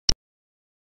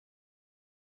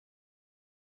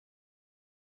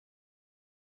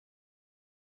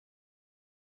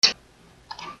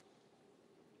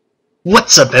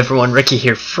What's up everyone, Ricky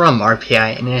here from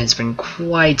RPI, and it has been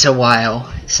quite a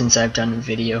while since I've done a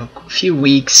video. A few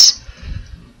weeks,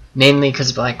 mainly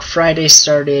because Black Friday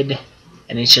started,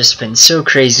 and it's just been so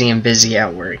crazy and busy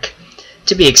at work.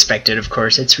 To be expected, of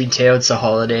course, it's retail, it's the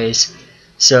holidays,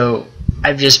 so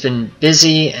I've just been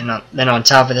busy, and then on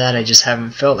top of that I just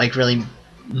haven't felt like really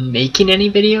making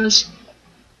any videos.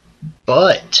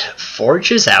 But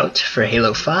Forge is out for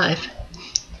Halo 5,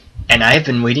 and I've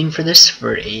been waiting for this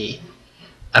for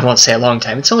I won't say a long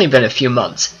time, it's only been a few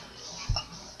months.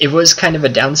 It was kind of a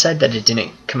downside that it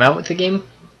didn't come out with the game,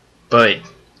 but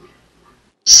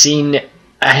I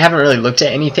haven't really looked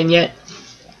at anything yet.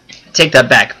 Take that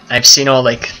back. I've seen all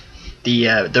like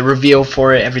the reveal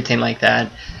for it, everything like that,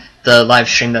 the live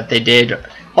stream that they did,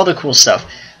 all the cool stuff.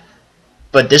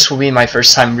 But this will be my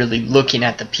first time really looking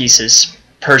at the pieces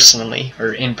personally,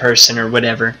 or in person, or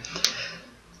whatever.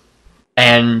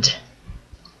 And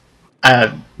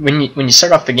when you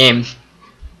start off the game,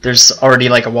 there's already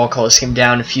like a wall coliseum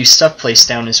down, a few stuff placed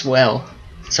down as well.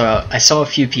 So I saw a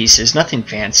few pieces, nothing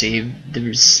fancy. It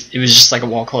was just like a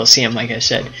wall coliseum, like I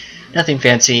said, nothing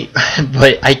fancy.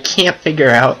 But I can't figure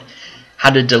out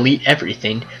how to delete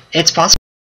everything. It's possible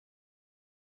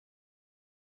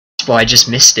I just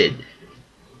missed it.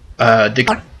 And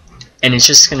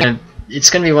it's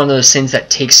gonna be one of those things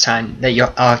that takes time that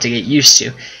I'll have to get used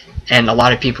to, and a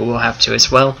lot of people will have to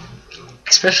as well.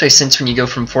 Especially since when you go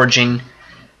from forging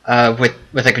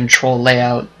with a control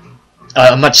layout,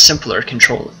 a much simpler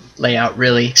control layout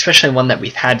really, especially one that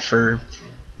we've had for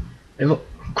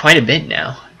quite a bit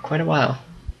now, quite a while.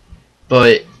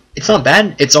 But it's not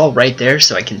bad, it's all right there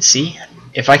so I can see.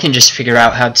 If I can just figure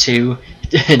out how to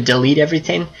delete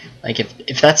everything, like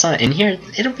if that's not in here,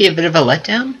 it'll be a bit of a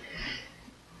letdown.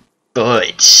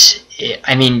 But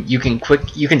I mean, you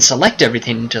can select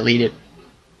everything and delete it,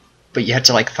 but you have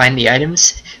to like find the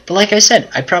items. But like I said,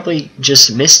 I probably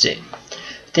just missed it.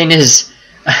 Thing is,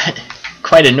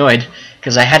 quite annoyed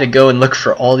because I had to go and look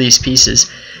for all these pieces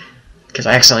because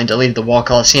I accidentally deleted the wall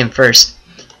coliseum first,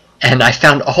 and I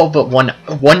found all but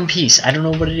one piece. I don't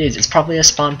know what it is. It's probably a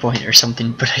spawn point or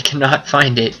something, but I cannot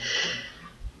find it.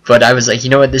 But I was like, you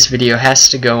know what, this video has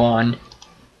to go on.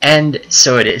 And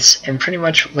so it is. And pretty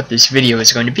much what this video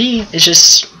is going to be is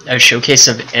just a showcase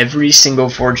of every single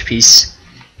forge piece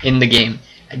in the game.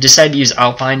 I decided to use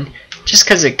Alpine just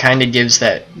because it kind of gives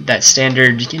that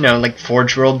standard, you know, like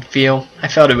Forge World feel. I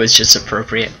felt it was just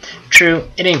appropriate. True,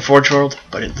 it ain't Forge World,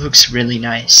 but it looks really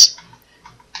nice.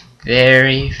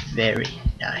 Very, very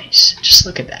nice. Just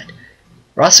look at that.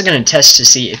 We're also going to test to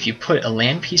see if you put a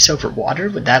land piece over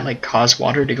water, would that like cause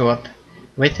water to go up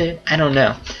with it? I don't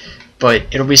know. But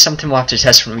it'll be something we'll have to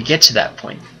test when we get to that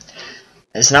point.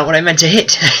 That's not what I meant to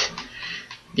hit.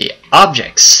 The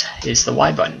objects is the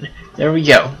Y button. There we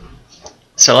go.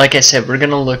 So like I said, we're going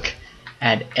to look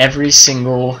at every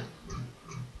single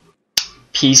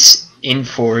piece in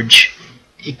Forge.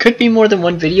 It could be more than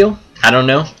one video. I don't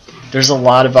know. There's a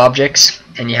lot of objects,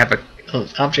 and you have an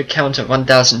object count of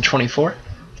 1024.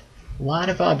 A lot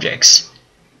of objects.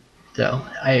 Though,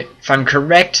 if I'm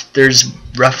correct, there's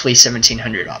roughly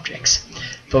 1700 objects.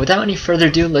 But without any further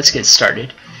ado, let's get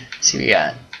started. So we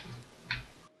got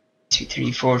 2,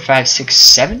 3, 4, 5, 6,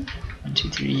 7. 1, 2,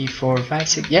 3, 4, 5,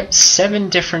 6. Yep, 7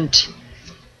 different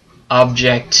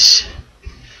objects.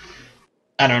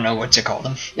 I don't know what to call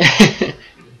them.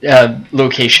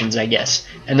 Locations, I guess.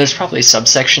 And there's probably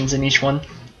subsections in each one,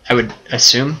 I would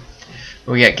assume.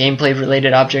 We got gameplay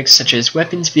related objects such as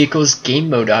weapons, vehicles, game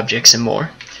mode objects, and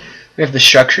more. We have the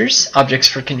structures, objects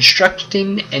for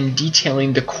constructing and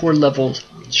detailing the core level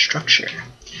structure.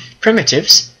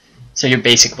 Primitives, so your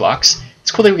basic blocks.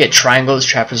 It's cool that we get triangles,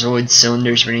 trapezoids,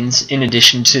 cylinders, rings, in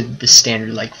addition to the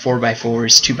standard like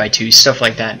 4x4s, 2x2s, stuff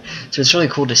like that. So it's really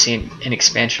cool to see an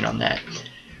expansion on that.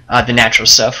 The natural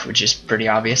stuff, which is pretty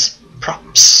obvious.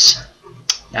 Props.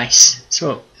 Nice.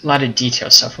 So a lot of detail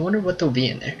stuff. I wonder what there'll be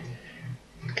in there,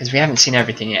 because we haven't seen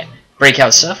everything yet.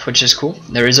 Breakout stuff, which is cool.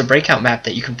 There is a breakout map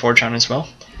that you can forge on as well.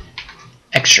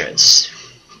 Extras.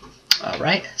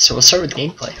 Alright, so we'll start with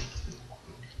gameplay.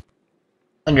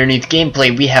 Underneath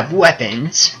gameplay, we have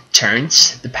weapons,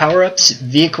 turns, the power-ups,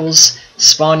 vehicles,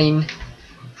 spawning,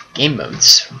 game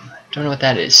modes. Don't know what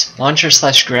that is. Launcher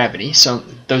 / gravity, so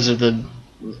those are the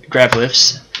grav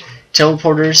lifts.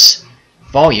 Teleporters,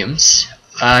 volumes,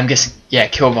 I'm guessing, yeah,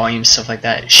 kill volumes, stuff like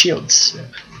that. Shields.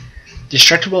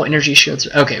 Destructible energy shields,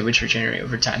 okay, which regenerate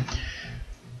over time.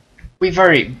 We've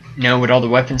already know what all the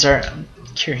weapons are. I'm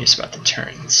curious about the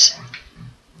turns.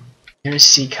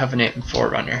 Heresy, Covenant, and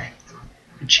Forerunner.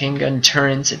 Chain gun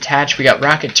turns, attach. We got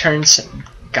rocket turns.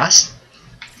 Gauss.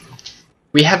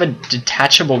 We have a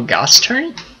detachable Gauss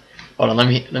turn? Hold on,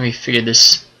 let me figure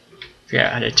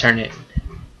out how to turn it.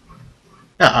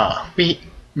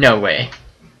 No way.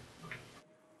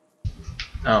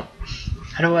 Oh,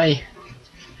 how do I?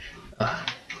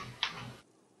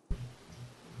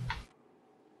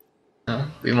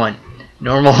 Oh, we want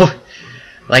normal.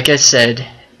 Like I said,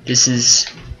 this is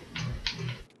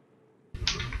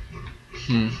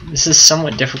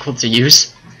somewhat difficult to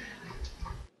use.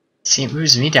 See, it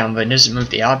moves me down, but it doesn't move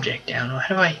the object down.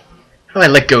 How do I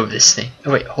let go of this thing?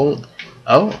 Oh wait, hold.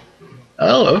 Oh,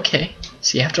 okay.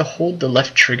 So you have to hold the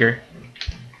left trigger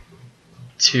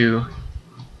to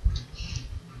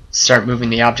start moving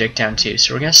the object down too.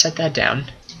 So we're gonna set that down,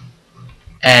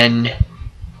 and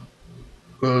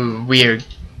we are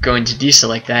going to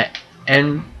deselect that,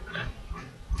 and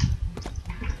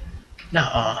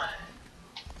no.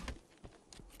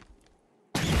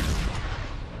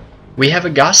 We have a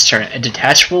Gauss turret, a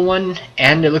detachable one,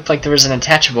 and it looked like there was an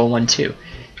attachable one too.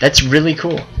 That's really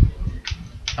cool.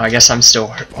 Oh, I guess I'm still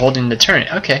holding the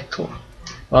turret. Okay, cool.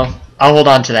 Well, I'll hold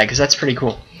on to that because that's pretty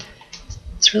cool.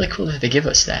 It's really cool that they give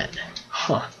us that.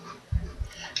 Huh.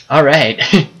 Alright.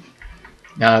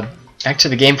 Back to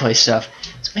the gameplay stuff.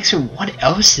 So makes me, what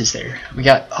else is there? We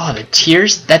got, the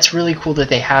tiers. That's really cool that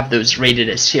they have those rated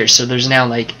as tiers. So there's now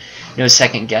like no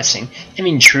second guessing. I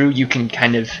mean, true, you can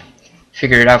kind of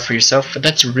figure it out for yourself, but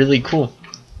that's really cool.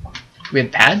 We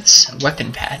have pads, a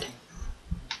weapon pad.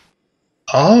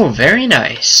 Oh, very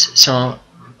nice. So,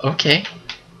 okay.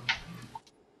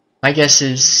 My guess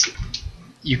is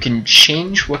you can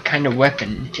change what kind of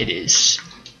weapon it is.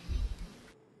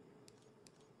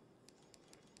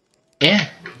 Yeah.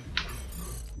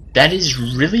 That is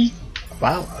really,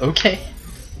 wow, okay.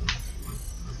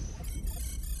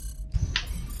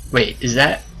 Wait, is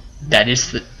that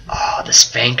is the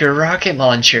Spanker rocket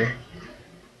launcher.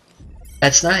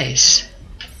 That's nice.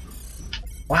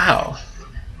 Wow.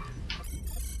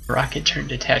 Rocket turn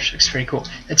detached looks pretty cool.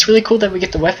 It's really cool that we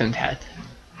get the weapon pad.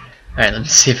 Alright,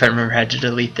 let's see if I remember how to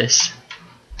delete this.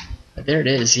 But there it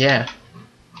is, yeah.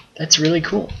 That's really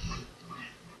cool.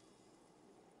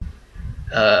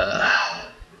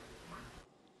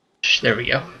 There we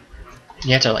go.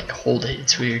 You have to like hold it,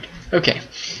 it's weird. Okay.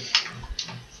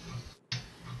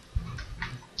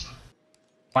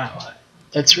 Wow,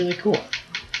 that's really cool.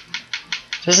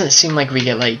 Doesn't seem like we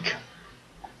get like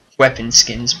weapon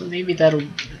skins, but maybe that'll...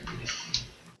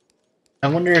 I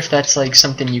wonder if that's like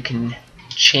something you can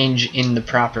change in the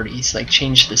properties, like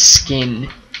change the skin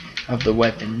of the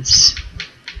weapons.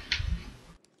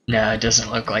 No, it doesn't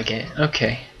look like it.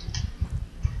 Okay.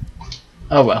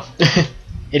 Oh well.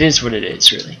 It is what it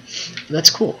is, really. But that's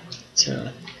cool. So,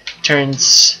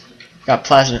 turns, got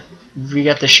plasma. We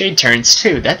got the shade turns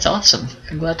too. That's awesome.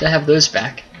 I'm glad to have those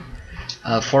back.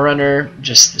 Forerunner,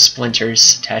 just the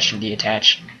splinters, attached and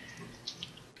deattached.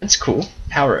 That's cool.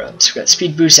 Power-ups. We got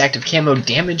speed boost, active camo,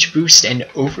 damage boost, and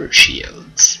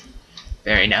overshields.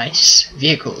 Very nice.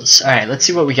 Vehicles. Alright, let's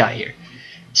see what we got here.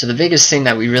 So the biggest thing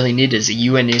that we really need is a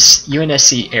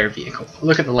UNSC air vehicle.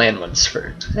 Look at the land ones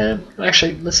first.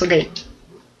 Actually, let's look at...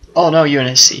 Oh no,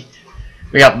 UNSC.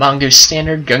 We got Mongoose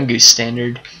Standard, Gungoose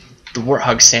Standard, the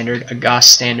Warthog Standard, a Gauss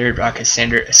Standard, Rocket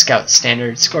Standard, a Scout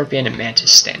Standard, Scorpion, and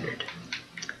Mantis Standard.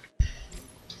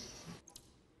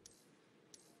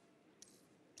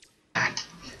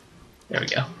 There we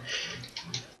go.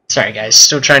 Sorry guys,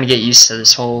 still trying to get used to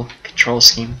this whole control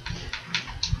scheme.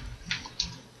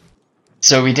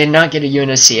 So we did not get a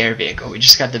UNSC air vehicle, we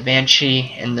just got the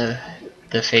Banshee and the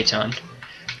Phaeton.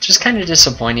 Which is kind of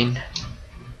disappointing.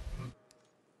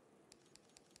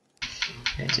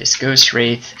 And just Ghost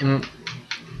Wraith, and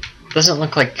doesn't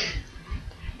look like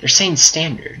they're saying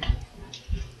standard.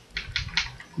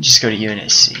 Just go to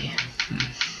UNSC.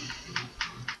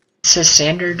 It says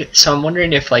standard, so I'm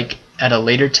wondering if like at a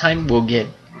later time we'll get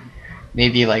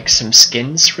maybe like some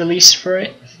skins released for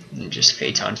it. And just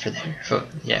Phaeton for there.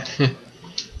 Yeah.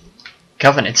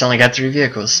 Covenant's only got 3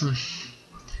 vehicles.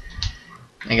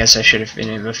 I guess I should have been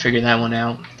able to figure that one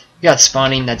out. We got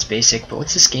spawning, that's basic, but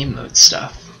what's this game mode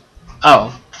stuff?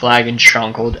 Oh, flag and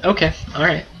stronghold. Okay,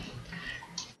 alright.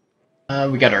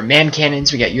 We got our man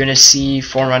cannons, we got UNSC,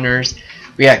 Forerunners,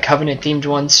 we got Covenant themed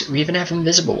ones, we even have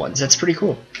invisible ones. That's pretty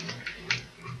cool.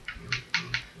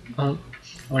 I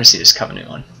want to see this Covenant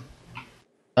one.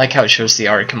 I like how it shows the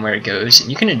arc and where it goes, and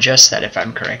you can adjust that if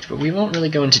I'm correct, but we won't really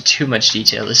go into too much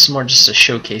detail. This is more just a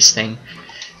showcase thing.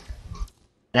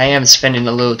 And I am spending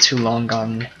a little too long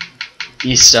on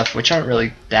these stuff, which aren't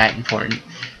really that important.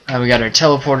 We got our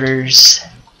teleporters,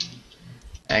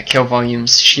 kill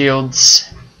volumes, shields.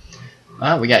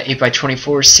 We got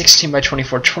 8x24,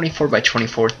 16x24,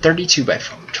 24x24,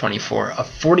 32x24, a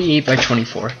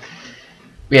 48x24.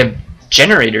 We have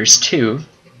generators too.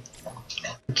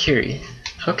 I'm curious.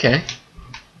 Okay.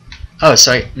 Oh,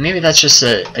 so maybe that's just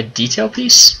a detail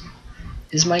piece,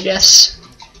 is my guess.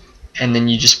 And then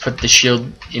you just put the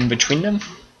shield in between them,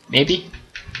 maybe.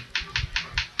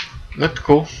 Looked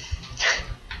cool.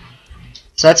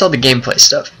 So that's all the gameplay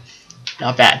stuff.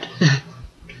 Not bad.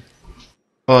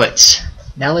 But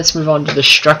now let's move on to the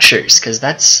structures, because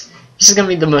this is gonna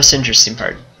be the most interesting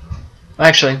part. Well,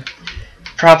 actually,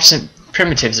 props and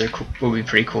primitives will be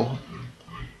pretty cool.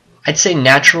 I'd say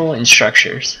natural and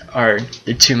structures are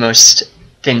the two most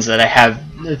things that I have,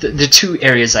 the two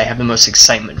areas I have the most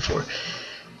excitement for.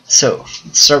 So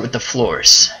let's start with the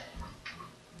floors.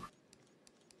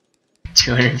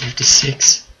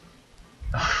 256.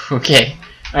 Okay,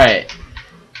 alright.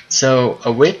 So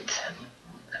a width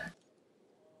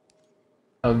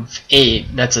of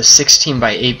 8, that's a 16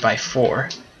 by 8 by 4.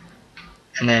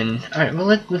 And then, alright, well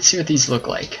let's see what these look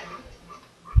like.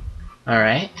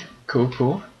 Alright,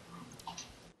 cool.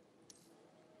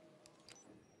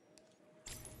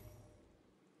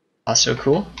 Also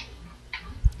cool.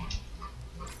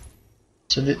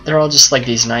 So they're all just like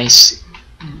these nice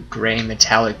gray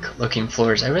metallic looking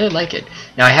floors. I really like it.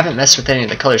 Now I haven't messed with any of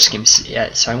the color schemes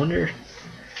yet, so I wonder.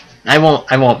 I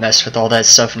won't mess with all that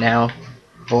stuff now,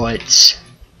 but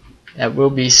that will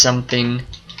be something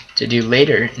to do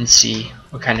later and see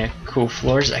what kind of cool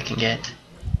floors I can get.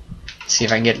 See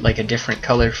if I can get like a different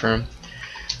color for them.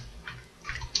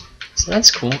 So that's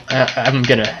cool. I'm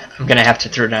gonna have to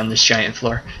throw down this giant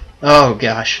floor. Oh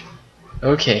gosh.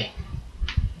 Okay.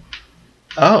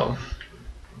 Oh.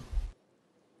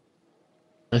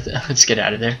 Let's get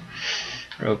out of there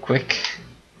real quick.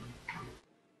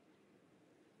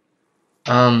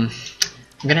 I'm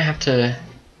gonna have to.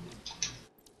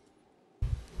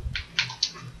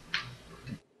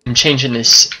 I'm changing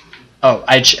this. Oh,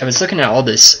 I was looking at all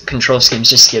this control schemes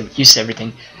just to get used to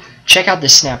everything. Check out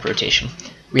this snap rotation.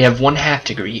 We have 1/2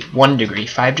 degree, 1 degree,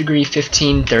 5 degree,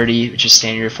 15, 30, which is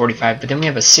standard, 45, but then we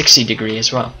have a 60 degree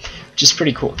as well, which is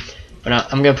pretty cool. But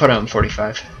I'm going to put it on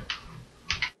 45.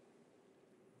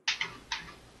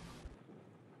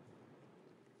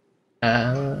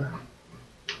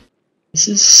 This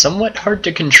is somewhat hard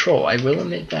to control, I will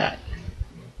admit that.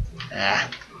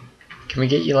 Can we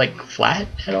get you like flat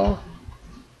at all?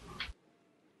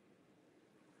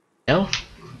 No?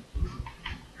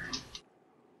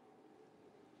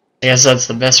 I guess that's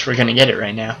the best we're gonna get it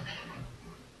right now.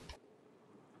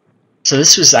 So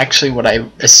this was actually what I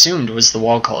assumed was the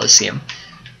Wall Coliseum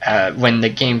when the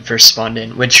game first spawned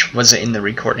in, which wasn't in the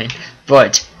recording.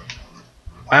 But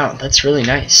wow, that's really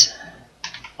nice.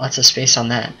 Lots of space on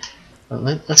that.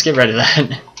 Well, let's get rid of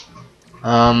that.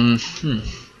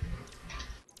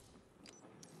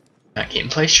 Not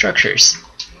gameplay structures.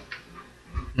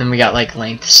 And then we got like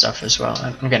length stuff as well.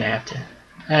 I'm gonna have to.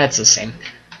 That's the same.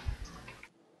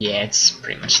 Yeah, it's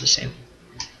pretty much the same.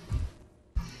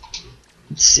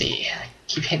 Let's see.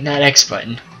 Keep hitting that X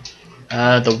button.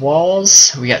 The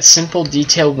walls, we got simple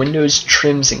detail windows,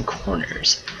 trims, and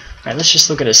corners. Alright, let's just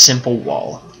look at a simple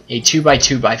wall. A 2 by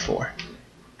 2 by 4.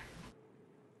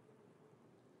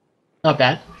 Not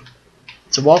bad.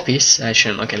 It's a wall piece. I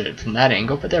shouldn't look at it from that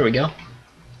angle, but there we go.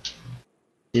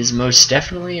 It is most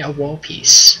definitely a wall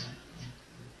piece.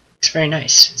 It's very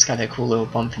nice. It's got that cool little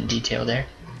bump and detail there.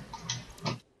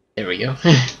 There we go.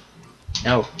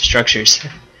 No, structures.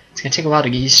 It's gonna take a while to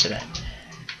get used to that.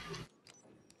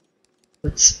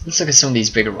 Let's look at some of these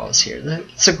bigger walls here.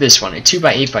 Let's look at this one, a 2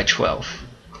 by 8 by 12.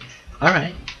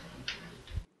 Alright.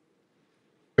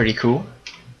 Pretty cool.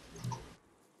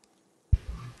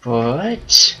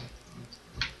 But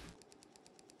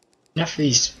enough of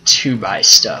these 2 by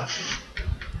stuff.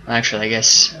 Actually, I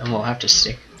guess we'll have to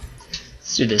stick.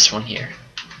 Let's do this one here.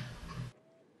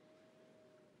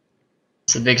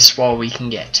 It's the biggest wall we can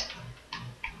get.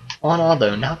 All in all,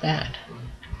 though, not bad.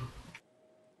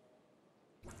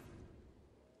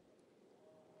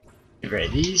 Get rid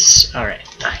of these. Alright,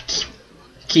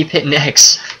 keep hitting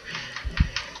X.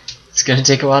 It's gonna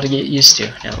take a while to get used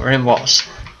to. Now we're in walls.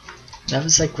 That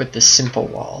was like with the simple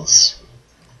walls.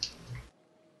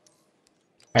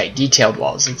 Alright, detailed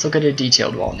walls. Let's look at a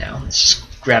detailed wall now. Let's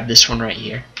just grab this one right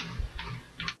here.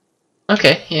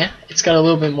 Okay, yeah, it's got a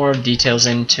little bit more details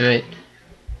into it.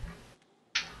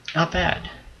 Not bad.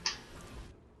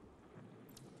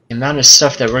 The amount of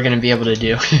stuff that we're going to be able to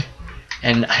do.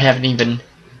 And I haven't even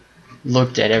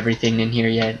looked at everything in here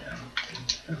yet.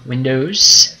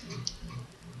 Windows.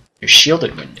 They're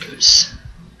shielded windows.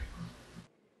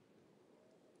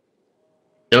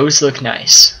 Those look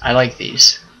nice. I like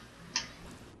these.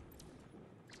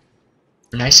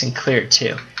 They're nice and clear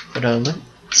too. But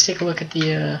let's take a look at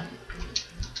the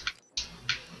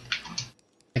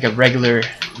like a regular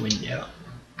window.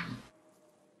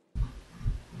 There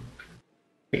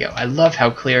we go. I love how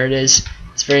clear it is.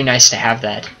 It's very nice to have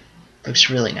that. Looks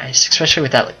really nice, especially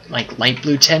with that like light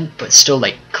blue tint, but still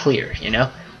like clear, you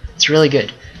know? It's really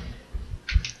good.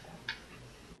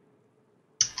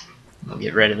 We'll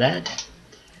get rid of that.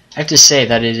 I have to say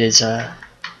that it is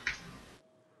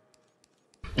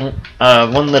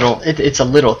it's a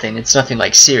little thing. It's nothing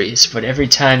like serious, but every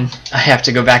time I have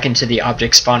to go back into the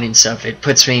object spawning stuff, it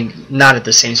puts me not at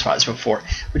the same spot as before,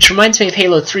 which reminds me of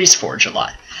Halo 3's Forge a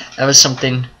lot. That was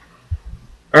something,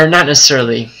 or not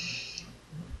necessarily.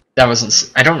 That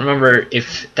wasn't. I don't remember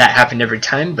if that happened every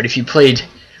time, but if you played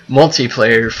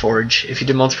multiplayer Forge, if you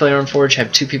did multiplayer on Forge,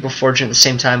 have two people forging at the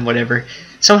same time, whatever.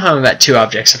 Somehow I'm at two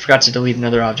objects. I forgot to delete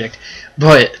another object,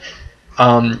 but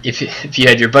if you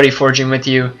had your buddy forging with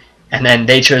you, and then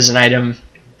they chose an item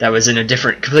that was in a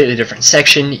completely different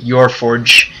section, your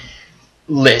forge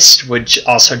list would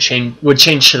also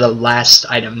change to the last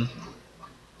item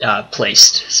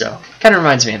placed. So kind of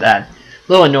reminds me of that.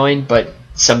 A little annoying, but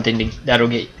something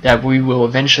that we will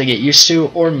eventually get used to,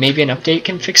 or maybe an update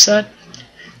can fix that.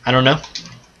 I don't know.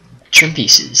 Trim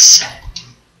pieces.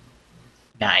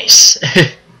 Nice.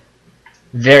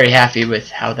 Very happy with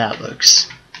how that looks.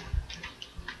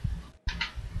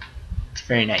 It's a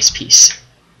very nice piece.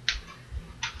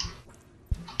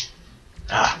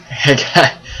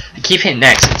 I keep hitting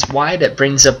X. It's Y that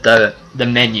brings up the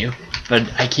menu,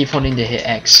 but I keep wanting to hit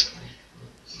X.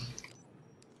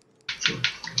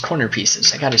 Corner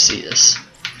pieces. I gotta see this.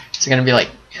 It's gonna be like,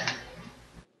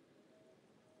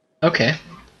 okay.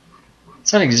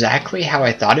 It's not exactly how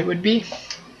I thought it would be.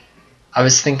 I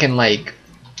was thinking like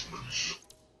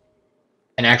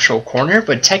an actual corner,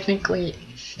 but technically,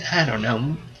 I don't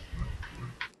know.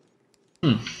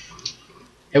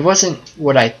 It wasn't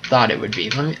what I thought it would be.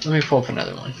 Let me pull up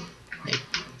another one. Maybe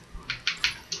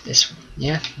this one.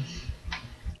 Yeah.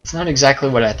 It's not exactly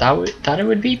what I thought it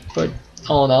would be, but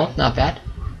all in all, not bad.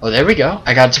 Oh, there we go.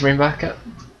 I got it to bring back up.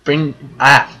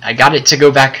 I got it to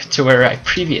go back to where I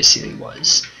previously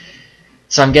was.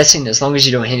 So I'm guessing as long as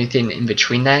you don't hit anything in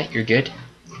between that, you're good.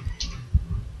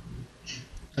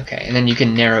 Okay, and then you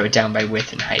can narrow it down by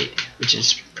width and height, which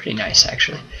is pretty nice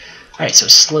actually. Alright, so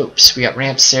slopes. We got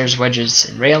ramps, stairs, wedges,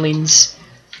 and railings.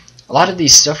 A lot of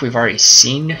these stuff we've already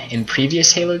seen in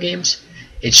previous Halo games.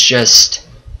 It's just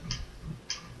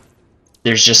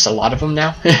there's just a lot of them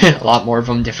now. A lot more of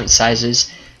them, different sizes.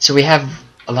 So we have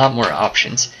a lot more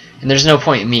options. And there's no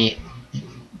point in me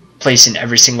placing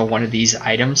every single one of these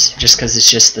items just because it's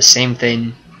just the same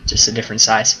thing, just a different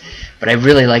size. But I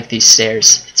really like these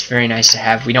stairs. It's very nice to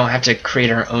have. We don't have to create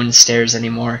our own stairs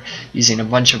anymore using a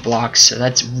bunch of blocks, so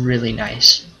that's really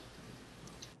nice.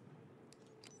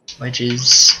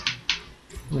 Wedges.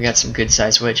 We got some good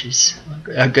size wedges.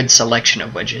 A good selection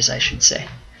of wedges, I should say.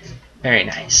 Very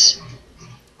nice.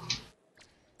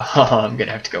 Oh, I'm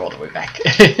gonna have to go all the way back.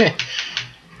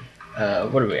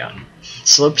 What are we on?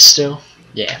 Slopes still?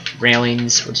 Yeah,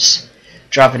 railings. We'll just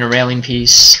drop in a railing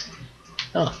piece.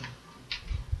 Oh.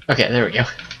 Okay, there we go.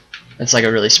 That's like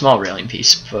a really small railing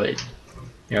piece, but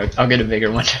you know, I'll get a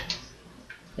bigger one.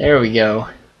 There we go.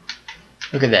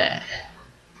 Look at that.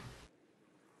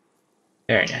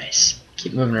 Very nice.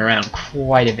 Keep moving around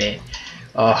quite a bit.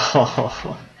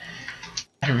 Oh,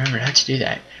 I don't remember how to do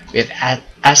that. We have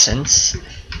accents,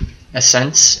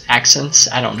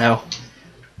 I don't know.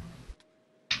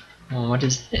 What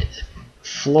is it?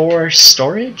 Floor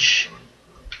storage?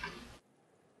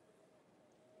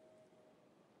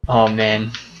 Oh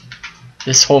man,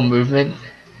 this whole movement.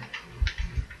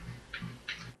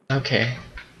 Okay,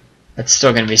 that's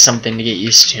still gonna be something to get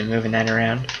used to, moving that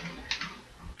around.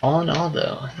 All in all,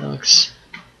 though, that looks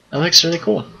really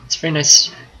cool. It's a very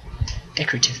nice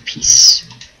decorative piece.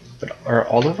 But are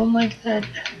all of them like that?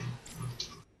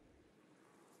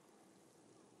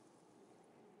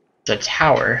 It's a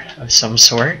tower of some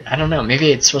sort. I don't know.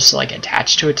 Maybe it's supposed to like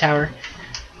attach to a tower.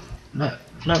 I'm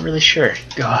not really sure.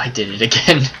 Oh, I did it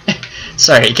again.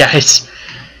 Sorry, guys.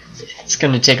 It's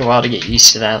gonna take a while to get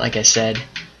used to that. Like I said.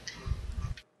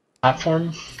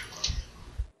 Platform.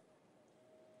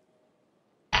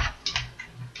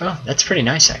 Oh, that's pretty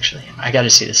nice actually. I gotta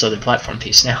see this other platform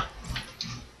piece now.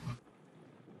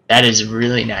 That is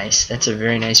really nice. That's a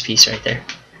very nice piece right there.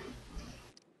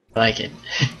 I like it.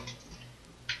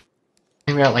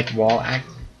 We got like wall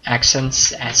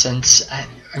accents.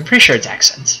 I'm pretty sure it's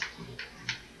accents.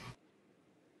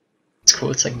 It's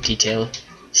cool. It's like detailed.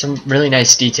 Some really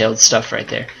nice detailed stuff right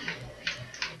there.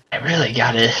 I really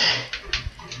gotta.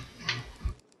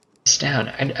 It's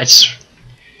down.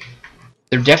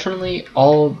 They're definitely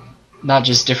all not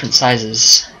just different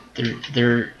sizes.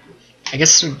 They're I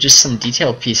guess just some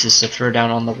detailed pieces to throw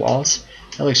down on the walls.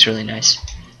 That looks really nice.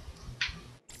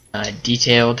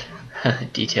 Detailed,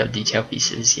 detail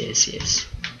pieces. Yes, yes.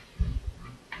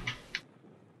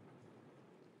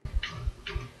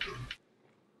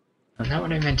 Well, not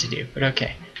what I meant to do, but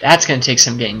okay. That's gonna take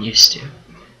some getting used to.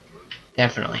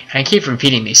 Definitely. I keep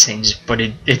repeating these things, but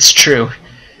it's true.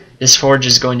 This forge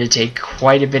is going to take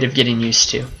quite a bit of getting used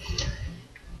to.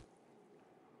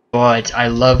 But I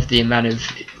love the amount of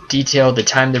detail, the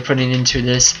time they're putting into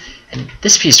this, and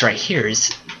this piece right here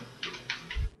is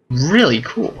really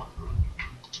cool.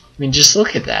 I mean, just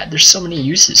look at that. There's so many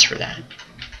uses for that.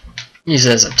 You use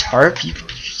it as a tarp, you can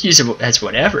use it as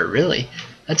whatever, really.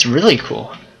 That's really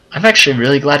cool. I'm actually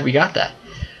really glad we got that.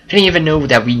 I didn't even know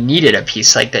that we needed a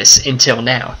piece like this until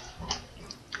now.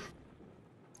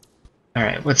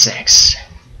 Alright, what's next?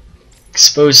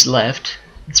 Exposed left.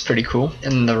 It's pretty cool.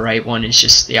 And the right one is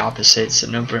just the opposite, so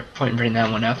no point in bringing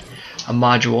that one up. A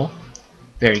module.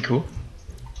 Very cool.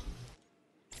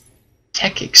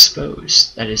 Tech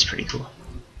exposed. That is pretty cool.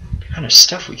 What kind of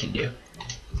stuff we can do.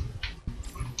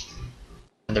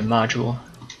 Another module.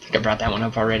 I think I brought that one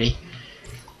up already.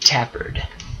 Tapered.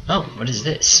 Oh, what is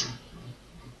this?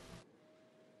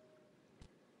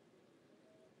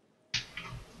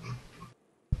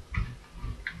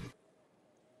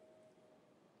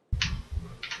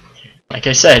 Like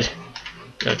I said,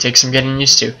 it'll take some getting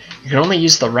used to. You can only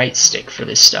use the right stick for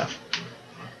this stuff.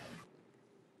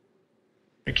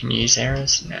 Or can you use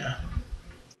arrows? No.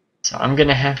 So I'm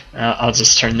gonna have... I'll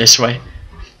just turn this way.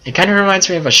 It kind of reminds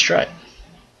me of a strut.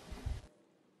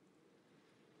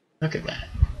 Look at that.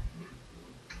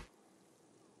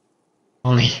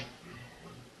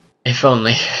 If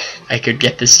only I could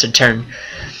get this to turn.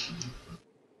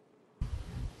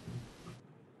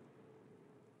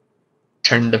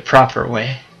 Turn the proper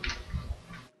way.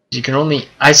 You can only...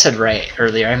 I said right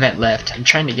earlier, I meant left. I'm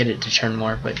trying to get it to turn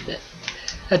more, but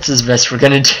that's as best we're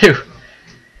gonna do. Well,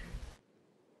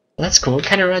 that's cool. It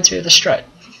kind of reminds me of the strut.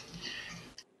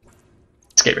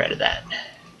 Let's get rid of that.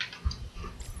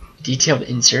 Detailed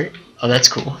insert. Oh, that's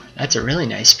cool. That's a really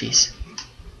nice piece.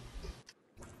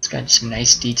 It's got some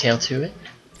nice detail to it.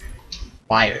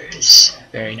 Wires.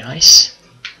 Very nice.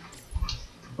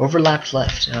 Overlapped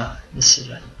left. Oh, this is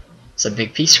it's a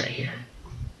big piece right here.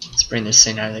 Let's bring this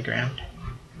thing out of the ground.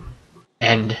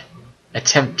 And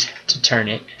attempt to turn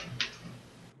it.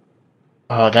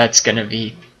 Oh, that's gonna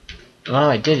be... Well,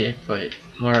 I did it, but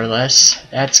more or less,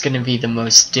 that's gonna be the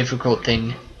most difficult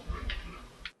thing.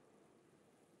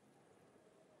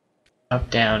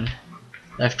 Up, down,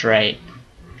 left, right.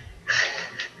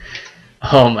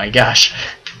 Oh my gosh.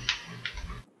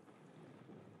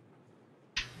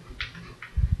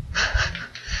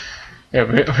 Yeah,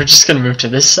 we're just gonna move to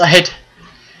this side.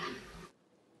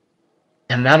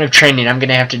 The amount of training I'm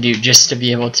gonna have to do just to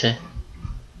be able to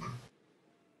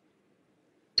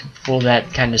pull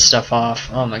that kind of stuff off.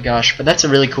 Oh my gosh, but that's a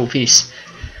really cool piece.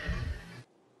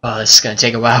 Oh, this is gonna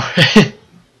take a while.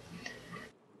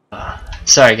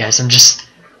 Sorry guys, I'm just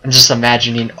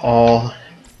imagining all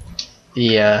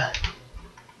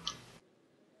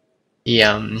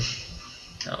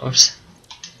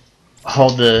all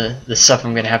the stuff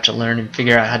I'm gonna have to learn and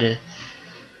figure out how to,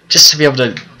 just to be able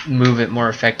to move it more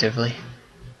effectively.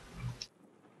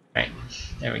 Right,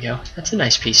 there we go. That's a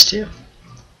nice piece too.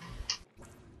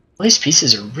 All these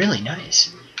pieces are really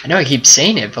nice. I know I keep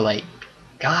saying it, but like,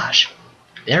 gosh,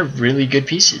 they're really good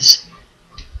pieces.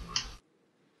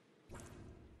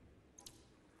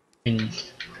 A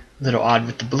little odd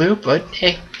with the blue, but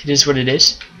hey, it is what it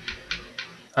is.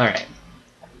 Alright.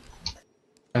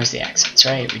 That was the accents,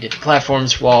 right? We did the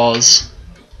platforms, walls.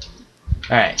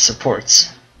 Alright,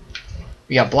 supports.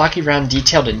 We got blocky, round,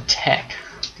 detailed, and tech.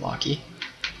 Blocky.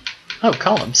 Oh,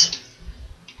 columns.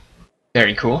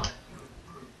 Very cool.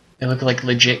 They look like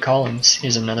legit columns.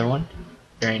 Here's another one.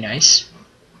 Very nice.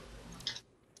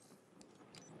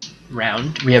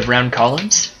 Round. We have round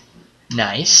columns.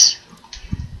 Nice.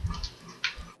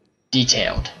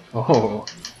 Detailed. Oh.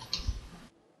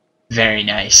 Very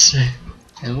nice.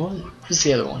 And what was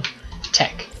the other one?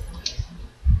 Tech.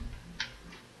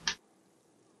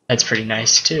 That's pretty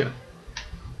nice too.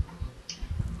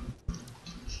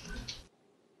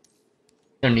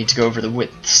 Don't need to go over the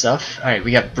width stuff. Alright,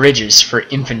 we got bridges for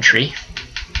infantry.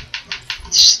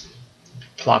 Let's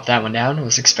plop that one down. I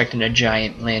was expecting a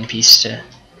giant land piece to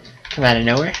come out of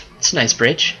nowhere. It's a nice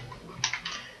bridge.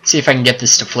 See if I can get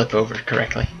this to flip over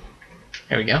correctly.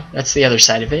 There we go. That's the other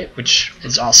side of it, which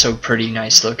is also pretty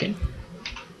nice looking.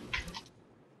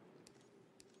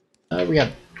 We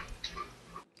got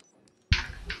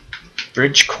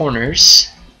bridge corners.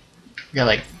 We got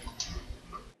like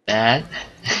that.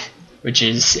 which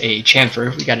is a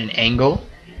chamfer. We got an angle.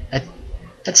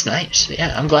 That's nice.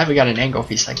 Yeah, I'm glad we got an angle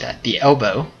piece like that. The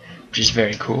elbow, which is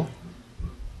very cool.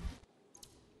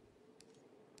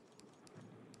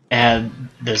 And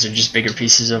those are just bigger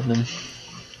pieces of them.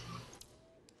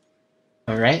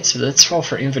 Alright, so let's roll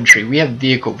for infantry. We have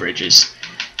vehicle bridges.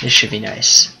 This should be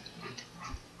nice.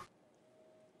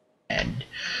 And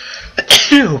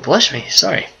bless me,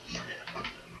 sorry.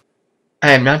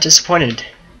 I am not disappointed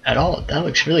at all. That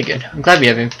looks really good. I'm glad we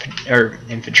have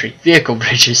infantry vehicle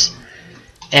bridges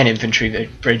and infantry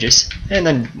bridges, and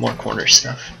then more corner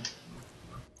stuff.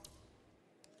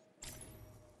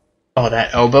 Oh,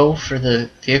 that elbow for the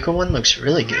vehicle one looks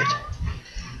really good.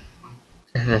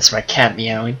 And that's my cat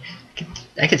meowing.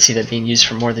 I could see that being used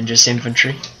for more than just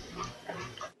infantry.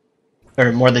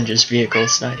 Or more than just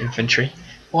vehicles, not infantry.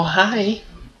 Well, hi!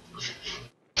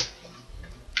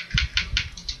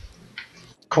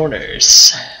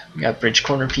 Corners. We got bridge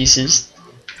corner pieces.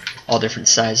 All different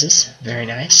sizes. Very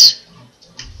nice.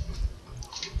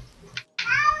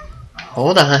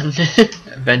 Hold on.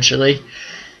 Eventually.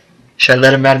 Should I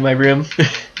let him out of my room? I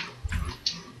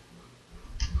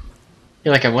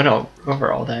feel like I went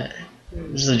over all that.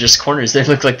 These are just corners. They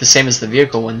look like the same as the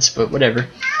vehicle ones, but whatever.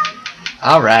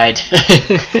 Alright. Be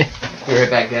right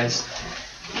back, guys.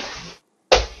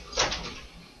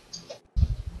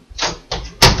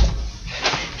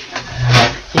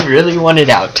 He really wanted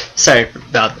out. Sorry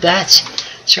about that.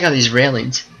 Check out these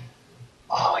railings.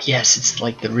 Oh, yes, it's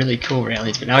like the really cool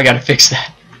railings, but now I gotta fix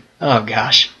that. Oh,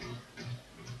 gosh.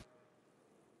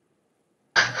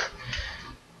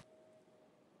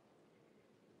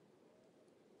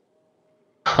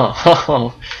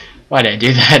 Oh, why did I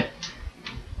do that?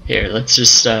 Here, let's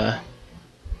just, we'll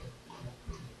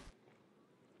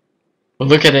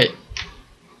look at it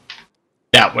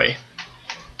that way.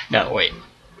 No, wait.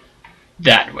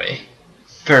 That way.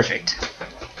 Perfect.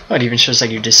 Oh, it even shows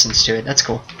like your distance to it. That's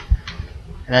cool.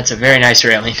 And that's a very nice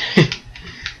railing.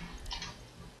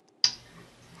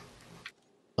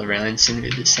 The railings seem to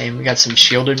be the same. We got some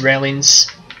shielded railings,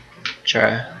 which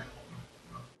are,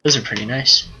 those are pretty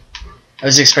nice. I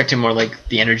was expecting more like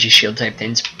the energy shield type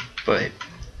things, but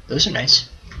those are nice.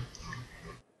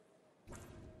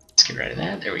 Let's get rid of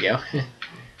that. There we go.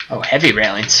 Oh, heavy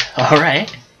railings.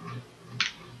 Alright.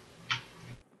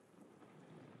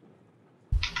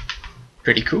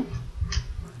 Pretty cool.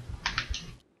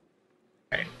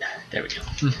 Alright, there we go.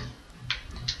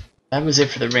 That was it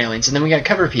for the railings. And then we got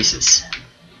cover pieces.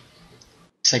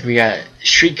 Looks like we got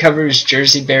street covers,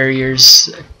 jersey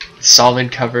barriers,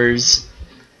 solid covers,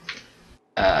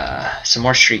 some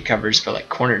more street covers, but like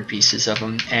cornered pieces of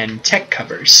them, and tech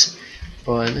covers.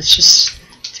 But let's just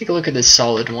take a look at this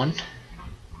solid one.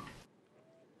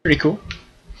 Pretty cool.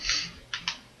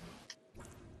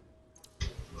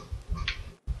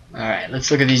 Alright,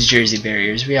 let's look at these jersey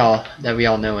barriers that we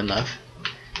all know and love.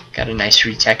 Got a nice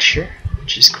retexture,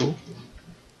 which is cool.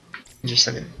 Just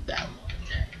look at that one.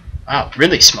 Wow,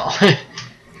 really small.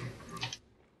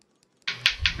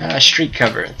 Street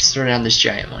cover. Let's throw down this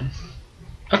giant one.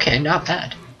 Okay, not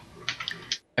bad.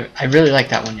 I really like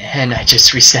that one, and I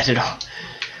just reset it all.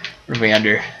 Are we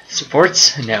under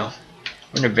supports? No.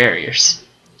 We're under barriers.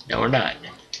 No, we're not.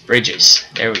 Bridges.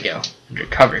 There we go. Under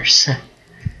covers.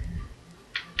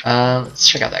 Let's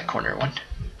check out that corner one.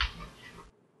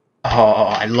 Oh,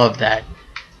 I love that.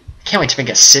 Can't wait to make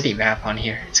a city map on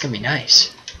here. It's gonna be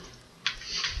nice.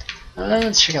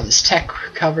 Let's check out this tech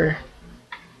cover.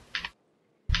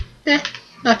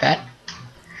 Not bad.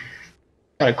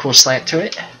 Got a cool slant to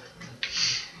it.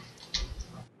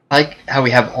 I like how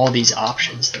we have all these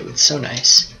options though. It's so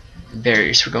nice. The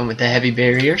barriers. We're going with the heavy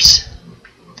barriers.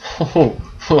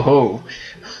 Oh.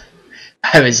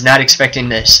 I was not expecting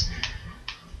this.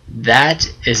 That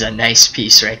is a nice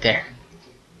piece right there.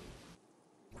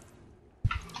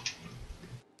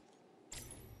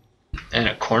 And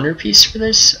a corner piece for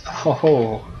this?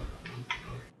 Oh,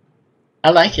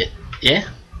 I like it. Yeah.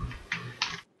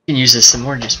 You can use this some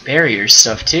more just barrier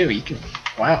stuff too. You can,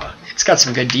 wow, it's got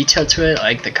some good detail to it. I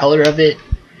like the color of it.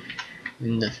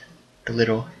 And the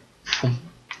little, I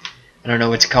don't know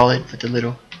what to call it, but the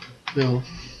little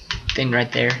thing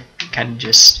right there kind of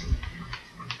just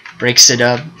breaks it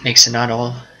up, makes it not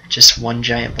all just one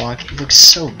giant block. It looks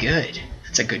so good.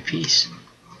 It's a good piece.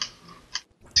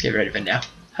 Let's get rid of it now.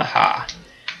 Haha.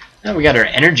 Now we got our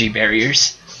energy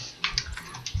barriers.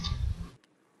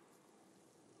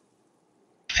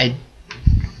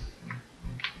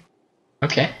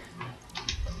 Okay.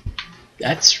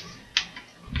 That's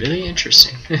really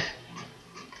interesting.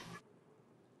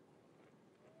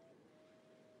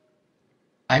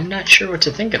 I'm not sure what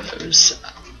to think of those.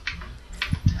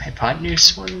 I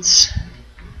hypotenuse ones.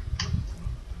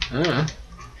 Let's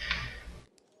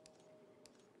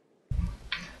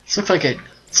look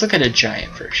at a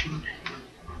giant version.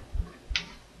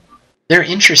 They're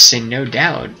interesting, no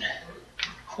doubt.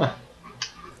 Huh.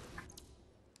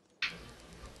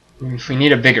 If we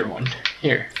need a bigger one,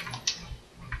 here.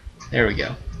 There we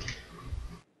go.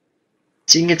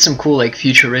 So you can get some cool, like,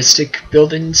 futuristic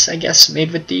buildings, I guess,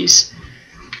 made with these.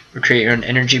 Or create your own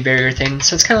energy barrier thing.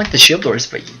 So it's kind of like the shield doors,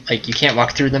 but like you can't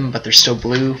walk through them, but they're still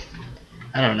blue.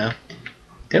 I don't know.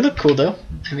 They look cool though.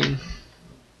 I mean,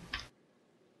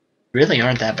 really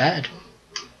aren't that bad.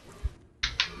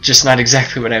 Just not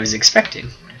exactly what I was expecting.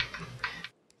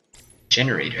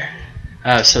 Generator.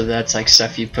 Oh, so that's like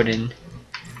stuff you put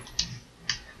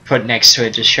next to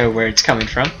it to show where it's coming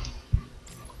from.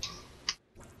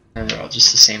 And they're all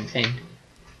just the same thing.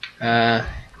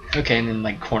 Okay, and then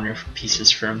like corner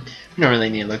pieces from. We don't really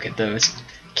need to look at those.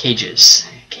 Cages.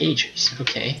 Cages.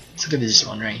 Okay, let's look at this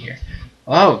one right here.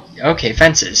 Oh, okay,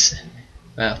 fences.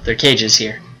 Well, they're cages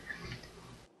here.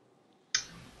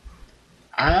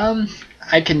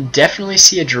 I can definitely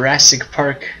see a Jurassic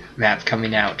Park map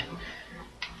coming out.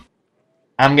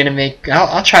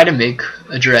 I'll try to make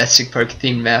a Jurassic Park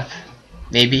themed map.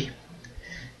 Maybe.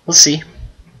 We'll see.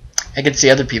 I could see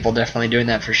other people definitely doing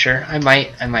that for sure. I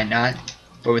might not.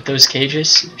 But with those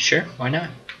cages, sure, why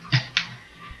not?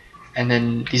 And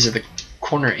then these are the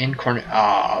corner in, corner.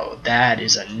 Oh, that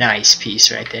is a nice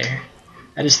piece right there.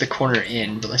 That is the corner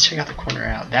in, but let's check out the corner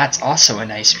out. That's also a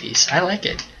nice piece. I like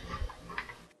it.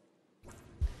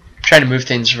 I'm trying to move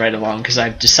things right along because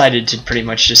I've decided to pretty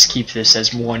much just keep this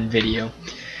as one video.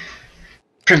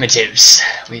 Primitives.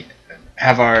 We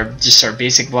have our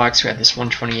basic blocks. We have this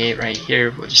 128 right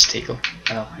here. We'll just take a.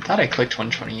 Oh, I thought I clicked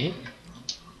 128.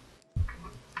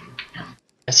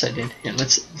 Yes, I did. Yeah,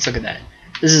 let's look at that.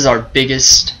 This is our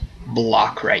biggest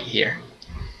block right here.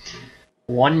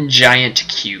 One giant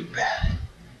cube.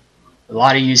 A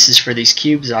lot of uses for these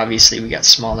cubes. Obviously, we got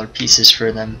smaller pieces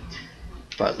for them.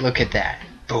 But look at that.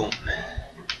 Boom.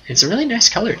 It's a really nice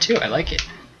color, too. I like it.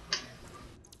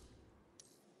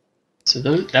 So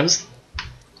that was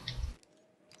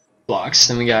blocks.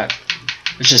 Then we got...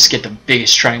 Let's just get the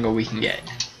biggest triangle we can get.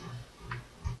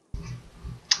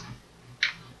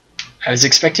 I was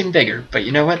expecting bigger, but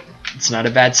you know what? It's not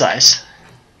a bad size.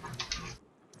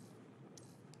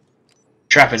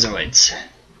 Trapezoids.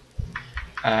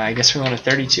 I guess we want a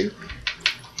 32.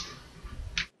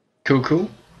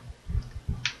 Cool.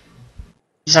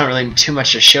 There's not really too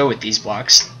much to show with these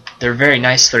blocks. They're very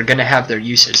nice. They're going to have their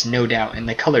uses, no doubt. And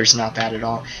the color's not bad at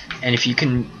all. And if you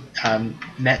can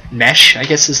mesh, I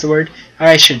guess is the word.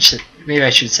 Or maybe I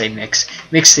should say mix.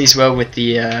 Mix these well with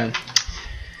the...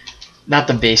 not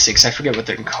the basics, I forget what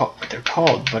they're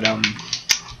called, but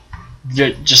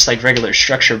just like regular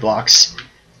structure blocks,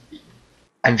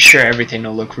 I'm sure everything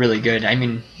will look really good. I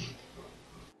mean,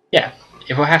 yeah,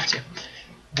 it will have to.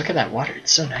 Look at that water,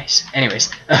 it's so nice.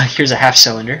 Anyways, here's a half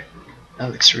cylinder.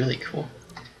 That looks really cool.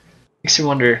 Makes me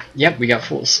wonder, yep, we got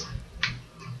fulls.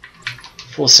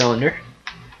 Full cylinder.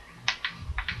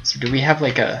 So do we have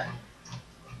like a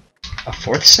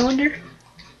fourth cylinder?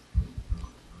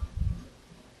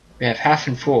 We have half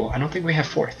and full. I don't think we have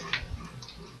fourth.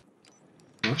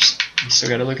 Oops. We still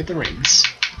gotta look at the rings.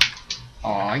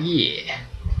 Aw, yeah.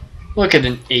 Look at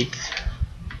an eighth.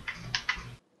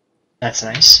 That's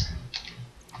nice.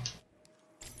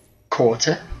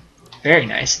 Quarter. Very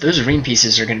nice. Those ring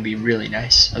pieces are gonna be really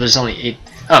nice. Oh, there's only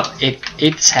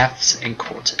eighths, halves, and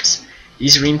quarters.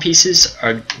 These ring pieces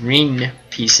are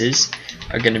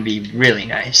gonna be really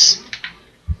nice.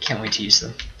 Can't wait to use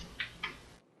them.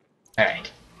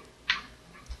 Alright.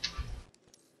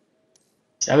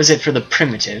 So that was it for the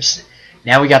primitives.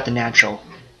 Now we got the natural.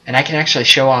 And I can actually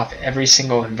show off every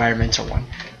single environmental one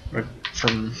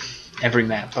from every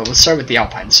map. But let's start with the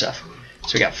alpine stuff.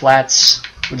 So we got flats.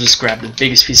 We'll just grab the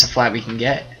biggest piece of flat we can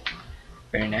get.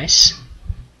 Very nice.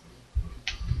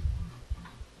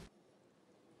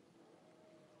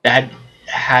 That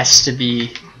has to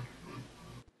be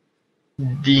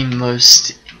the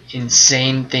most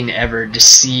insane thing ever to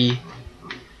see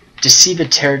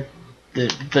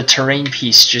the terrain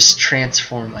piece just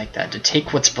transform like that, to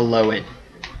take what's below it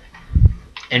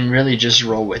and really just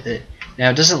roll with it. Now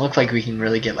it doesn't look like we can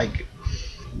really get like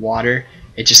water.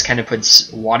 It just kind of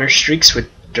puts water streaks with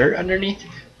dirt underneath,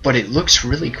 but it looks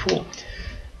really cool.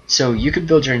 So you could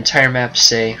build your entire map,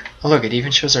 say, oh look, it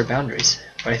even shows our boundaries.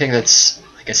 But I think that's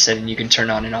like a setting you can turn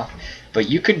on and off. But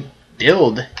you could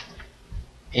build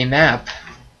a map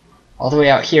all the way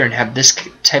out here and have this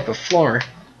type of floor,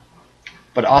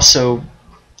 but also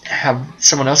have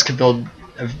someone else could build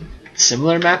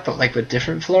similar map, but like with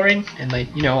different flooring, and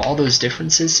like, you know, all those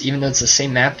differences, even though it's the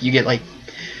same map, you get like,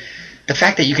 the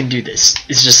fact that you can do this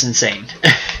is just insane.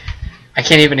 I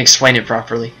can't even explain it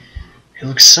properly. It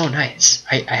looks so nice.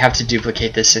 I have to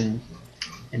duplicate this and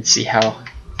see how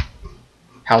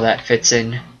that fits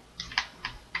in.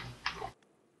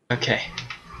 Okay,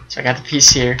 so I got the piece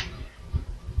here.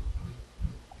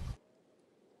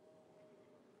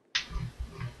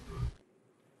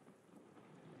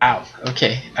 Ow,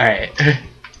 okay, alright.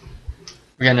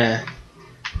 We're gonna...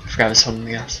 I forgot I was holding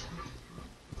the gas.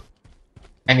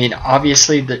 I mean,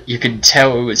 obviously you could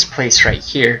tell it was placed right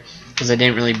here, because I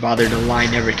didn't really bother to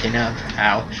line everything up.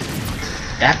 Ow.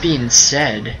 That being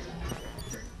said,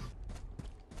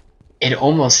 it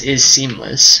almost is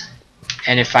seamless,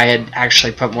 and if I had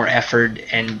actually put more effort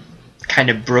and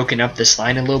kind of broken up this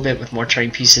line a little bit with more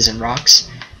terrain pieces and rocks,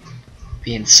 it'd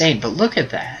be insane. But look at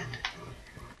that.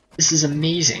 This is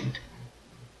amazing.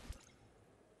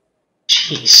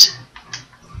 Jeez.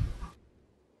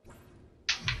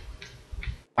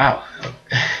 Wow.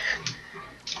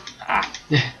 Ah.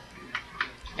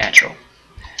 Natural.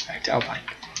 Back to Alpine.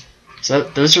 So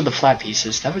those are the flat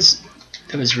pieces. That was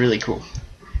really cool.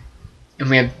 And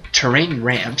we have terrain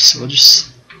ramps. We'll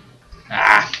just...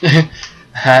 Ah!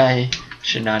 I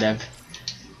should not have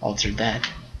altered that.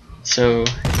 So...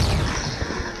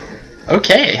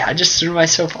 Okay, I just threw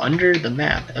myself under the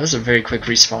map. That was a very quick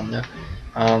respawn though.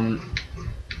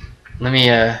 Let me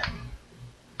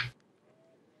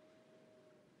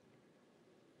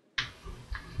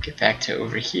get back to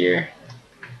over here.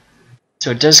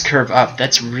 So it does curve up.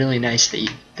 That's really nice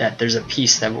that there's a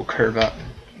piece that will curve up.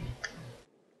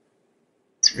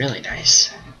 It's really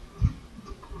nice.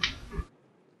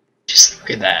 Just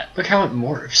look at that. Look how it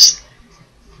morphs.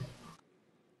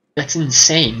 That's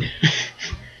insane.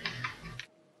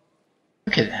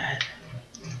 Look at that.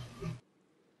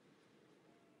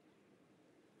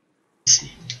 Let's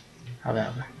see how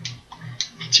that works.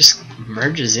 It just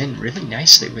merges in really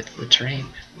nicely with the terrain.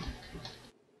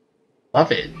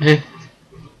 Love it.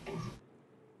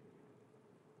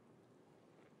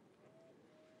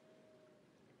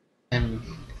 And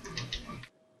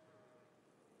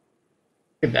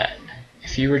look at that.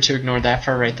 If you were to ignore that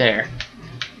far right there,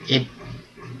 it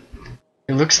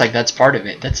looks like that's part of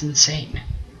it. That's insane.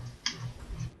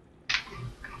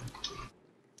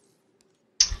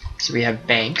 So we have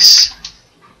banks.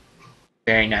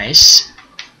 Very nice.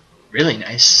 Really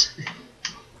nice.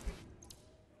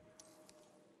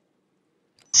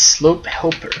 Slope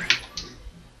helper.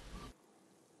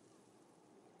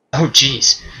 Oh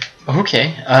jeez.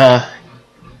 Okay.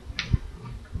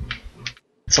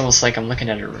 It's almost like I'm looking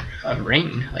at a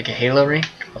ring, like a halo ring,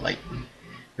 but like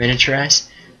miniaturized.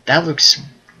 That looks...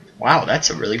 Wow, that's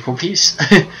a really cool piece.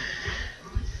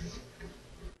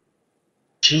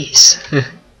 Jeez.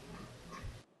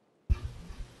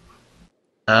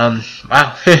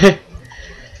 Wow.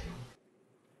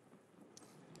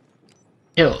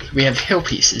 Hill. We have hill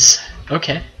pieces.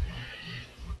 Okay.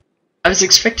 I was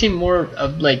expecting more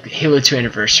of like Halo 2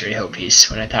 Anniversary hill piece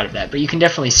when I thought of that, but you can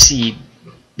definitely see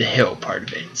the hill part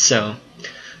of it, so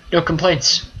no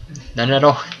complaints. None at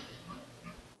all.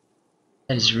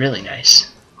 That is really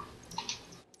nice.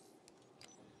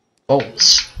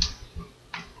 Bowls.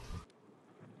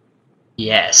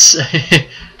 Yes.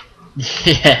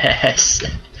 Yes.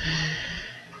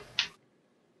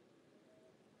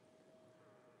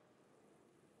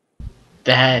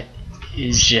 That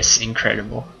is just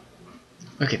incredible.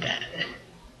 Look at that.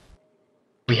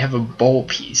 We have a bowl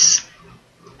piece.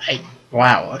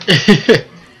 Wow.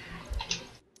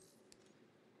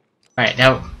 Alright,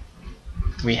 now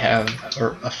we have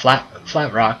a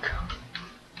flat rock.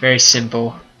 Very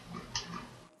simple.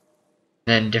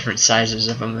 Then different sizes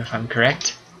of them, if I'm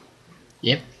correct.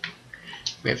 Yep.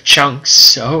 We have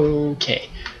chunks. Okay.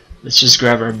 Let's just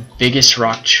grab our biggest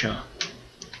rock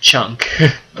chunk.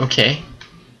 Okay.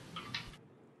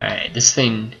 Alright, this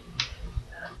thing...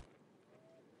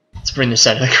 Let's bring this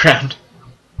out of the ground.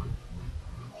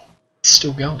 It's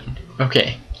still going.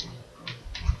 Okay.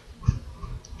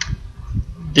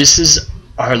 This is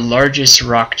our largest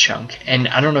rock chunk. And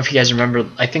I don't know if you guys remember,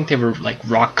 I think they were like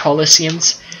rock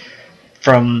coliseums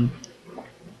from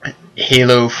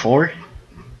Halo 4.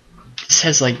 This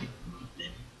has like...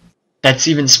 That's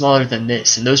even smaller than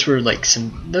this. And those were like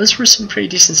some pretty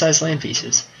decent sized land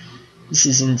pieces. This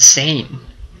is insane.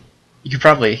 You could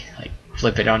probably like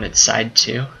flip it on its side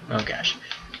too. Oh gosh.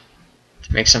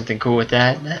 To make something cool with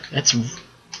that's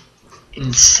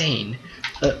insane.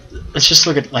 Let's just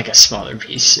look at like a smaller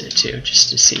piece too, just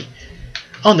to see.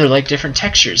 Oh, and they're like different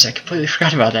textures. I completely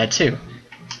forgot about that too.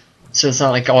 So it's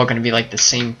not like all going to be like the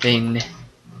same thing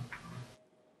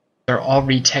They're all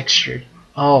retextured.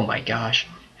 Oh my gosh.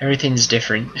 Everything's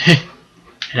different.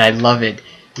 And I love it.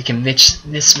 You can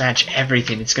mismatch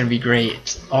everything. It's going to be great.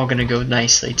 It's all going to go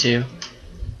nicely too.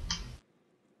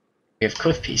 We have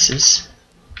cliff pieces.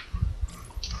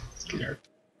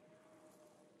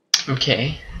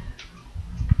 Okay.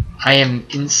 I am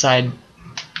inside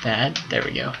that. There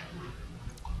we go.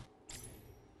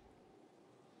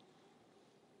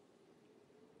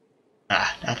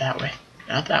 Ah, not that way.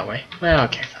 Not that way. Well,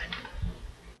 okay, fine.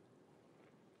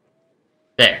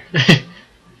 There.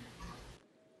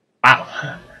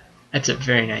 Wow. That's a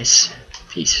very nice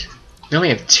piece. We only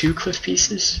have 2 cliff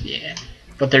pieces? Yeah.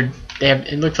 But they have,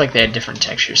 it looked like they had different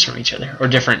textures from each other, or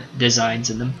different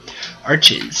designs in them.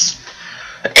 Arches.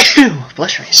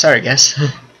 Bless me. Sorry, guys.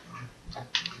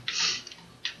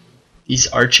 These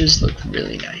arches look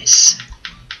really nice.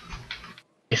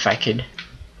 If I could,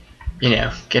 you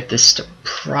know, get this to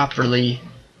properly...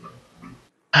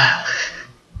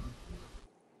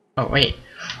 Oh, wait.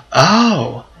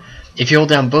 Oh! If you hold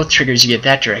down both triggers, you get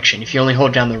that direction. If you only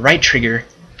hold down the right trigger...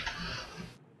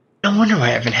 No wonder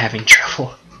why I've been having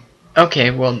trouble. Okay,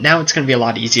 well, now it's going to be a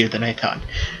lot easier than I thought.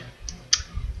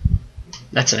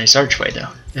 That's a nice archway, though.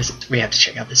 We have to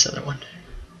check out this other one.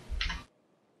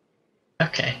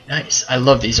 Okay, nice. I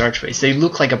love these archways. They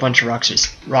look like a bunch of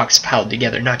rocks piled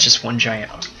together, not just one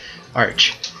giant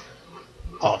arch.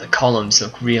 Oh, the columns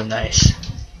look real nice.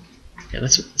 Yeah,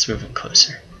 let's move in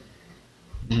closer.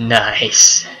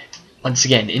 Nice. Once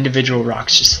again, individual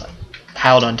rocks just like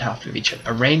piled on top of each other.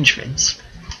 Arrangements.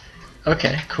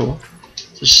 Okay, cool.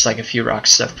 So it's just like a few rock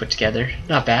stuff put together.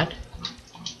 Not bad.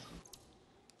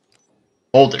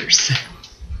 Boulders.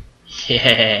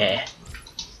 Yeah.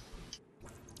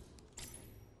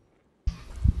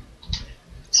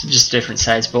 So just different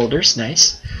size boulders.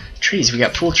 Nice. Trees. We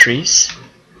got full trees.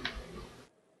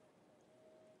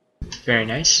 Very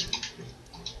nice.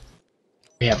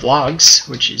 We have logs,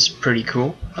 which is pretty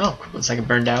cool. Oh, cool. It's like a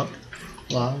burned out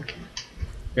log.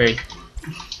 Very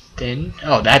thin.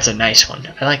 Oh, that's a nice one.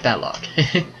 I like that log.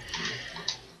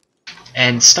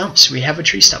 And stumps. We have a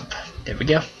tree stump. There we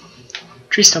go.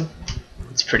 Tree stump.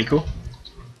 It's pretty cool.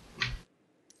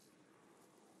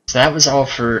 So that was all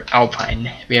for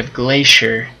Alpine. We have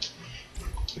Glacier,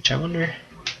 which I wonder...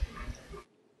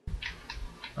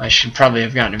 I should probably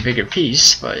have gotten a bigger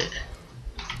piece, but...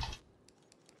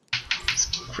 Let's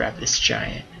grab this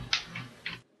giant.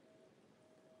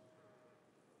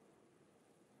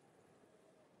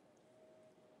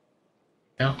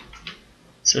 No.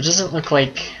 So it doesn't look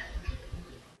like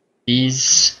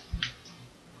these...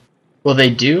 Well,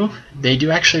 they do. They do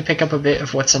actually pick up a bit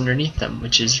of what's underneath them,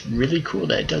 which is really cool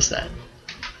that it does that.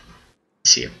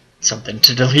 Let's see, something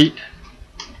to delete.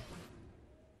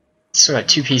 Still got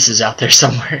 2 pieces out there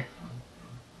somewhere.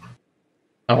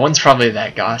 One's probably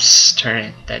that Goss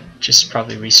turret that just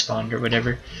probably respawned or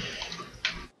whatever.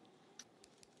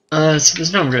 So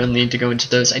there's no real need to go into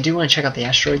those. I do want to check out the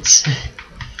asteroids.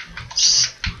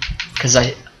 Because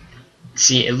I...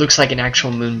 See, it looks like an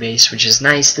actual moon base, which is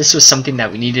nice. This was something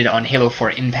that we needed on Halo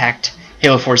 4 Impact,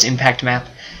 Halo 4's Impact map,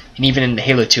 and even in the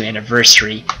Halo 2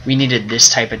 Anniversary, we needed this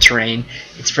type of terrain.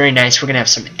 It's very nice. We're going to have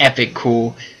some epic,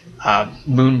 cool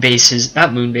moon bases,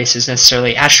 not moon bases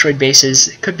necessarily, asteroid bases,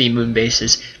 it could be moon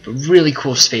bases, but really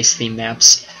cool space theme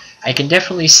maps. I can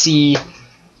definitely see,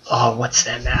 oh, what's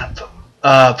that map?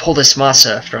 Polis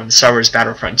Massa from Star Wars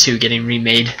Battlefront 2 getting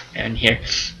remade in here.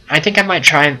 I think I might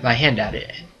try my hand at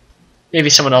it. Maybe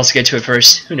someone else will get to it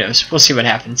first. Who knows? We'll see what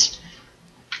happens.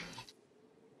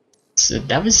 So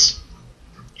that was...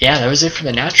 Yeah, that was it for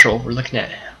the natural. We're looking at...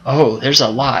 Oh, there's a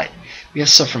lot. We have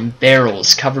stuff from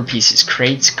barrels, cover pieces,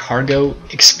 crates, cargo,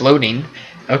 exploding.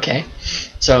 Okay.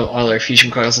 So all our fusion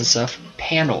coils and stuff.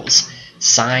 Panels,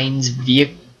 signs,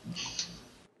 vehicle...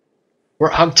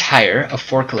 Warthog tire, a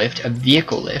forklift, a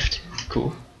vehicle lift.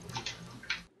 Cool.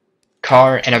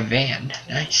 Car and a van.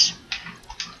 Nice.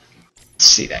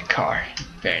 See that car.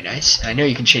 Very nice. I know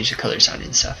you can change the colors on it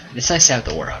and stuff. It's nice to have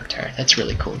the Warthog tire. That's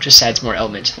really cool. Just adds more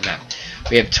element to the map.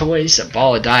 We have toys, a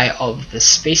ball of dye, all of the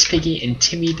Space Piggy, and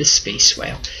Timmy the Space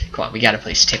Whale. Come on, we gotta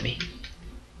place Timmy.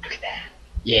 Look at that.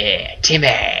 Yeah, Timmy!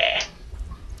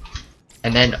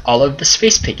 And then all of the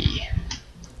Space Piggy.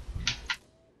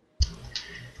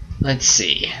 Let's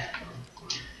see.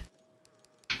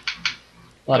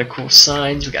 A lot of cool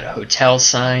signs. We got a hotel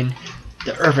sign.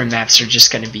 The urban maps are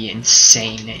just going to be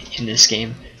insane in this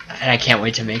game, and I can't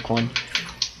wait to make one.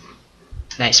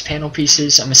 Nice panel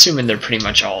pieces. I'm assuming they're pretty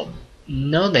much all...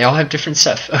 No, they all have different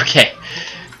stuff. Okay.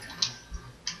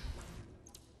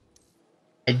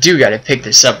 I do got to pick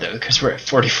this up, though, because we're at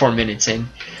 44 minutes in.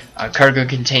 Cargo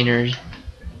container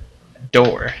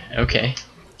door. Okay.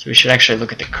 So we should actually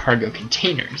look at the cargo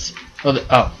containers.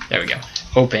 Oh, there we go.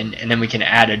 Open, and then we can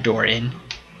add a door in. And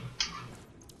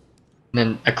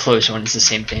then a closed one is the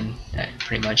same thing,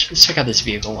 pretty much. Let's check out this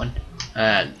vehicle one.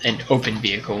 An open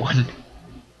vehicle one.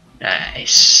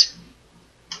 Nice.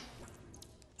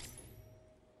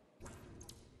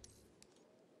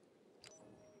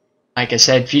 Like I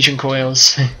said, fusion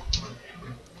coils.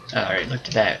 Alright, look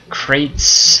at that.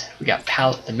 Crates. We got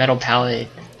the metal pallet.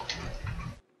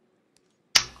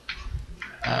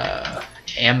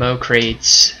 Ammo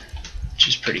crates, which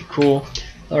is pretty cool.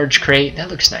 Large crate. That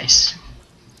looks nice.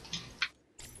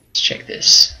 Let's check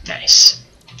this. Nice.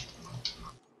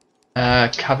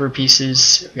 Cover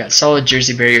pieces. We got solid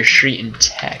jersey barrier, street, and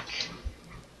tech.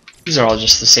 These are all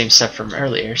just the same stuff from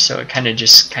earlier, so it kind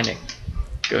of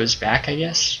goes back, I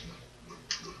guess.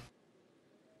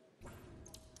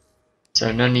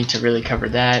 So no need to really cover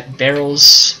that.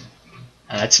 Barrels.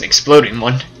 That's an exploding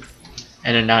one,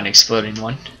 and a non-exploding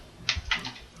one.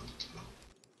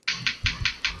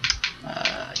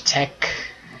 Tech.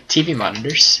 TV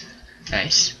monitors.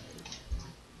 Nice.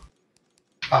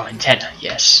 Oh, antenna.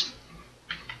 Yes.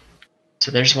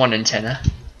 So there's one antenna.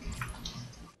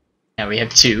 Now we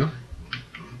have two.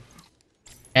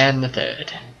 And the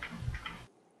third.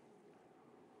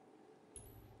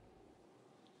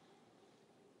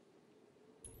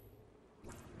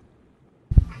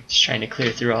 Just trying to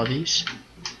clear through all these.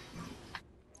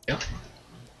 Go.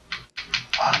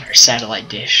 Oh, and our satellite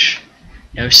dish.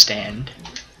 No stand.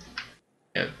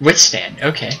 With stand.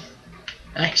 Okay.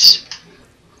 Nice.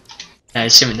 I'm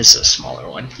assuming this is a smaller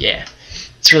one. Yeah.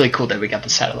 It's really cool that we got the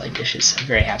satellite dishes. I'm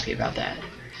very happy about that.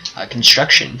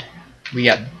 Construction. We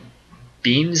got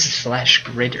beams /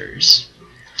 gridders.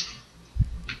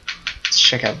 Let's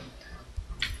check out.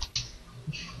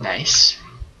 Nice.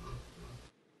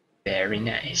 Very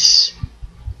nice.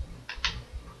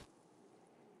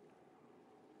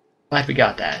 Glad we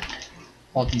got that.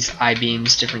 All these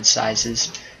I-beams, different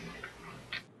sizes.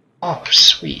 Oh,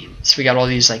 sweet. So we got all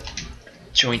these like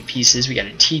joint pieces. We got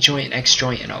a T-joint, an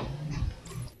X-joint, and a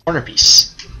corner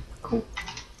piece. Cool.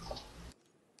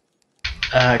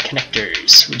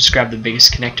 Connectors. We'll just grab the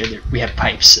biggest connector. There. We have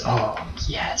pipes. Oh,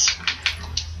 yes.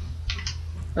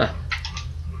 Huh.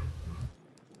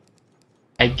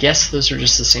 I guess those are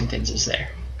just the same things as there.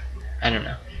 I don't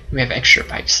know. We have extra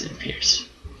pipes, it appears.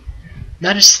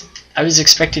 Not as I was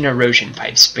expecting erosion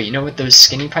pipes, but you know what? Those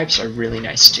skinny pipes are really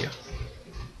nice too.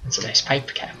 That's a nice pipe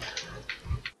cap.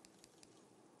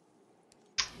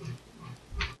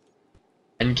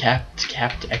 Uncapped,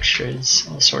 capped extras,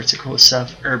 all sorts of cool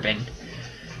stuff. Urban.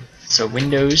 So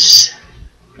windows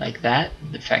like that,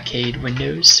 the facade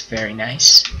windows, very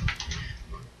nice.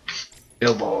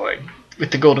 Billboard with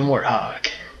the golden warthog.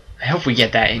 I hope we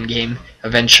get that in game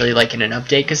eventually, like in an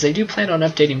update, because they do plan on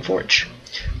updating Forge.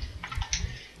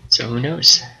 So who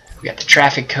knows? We got the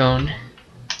traffic cone.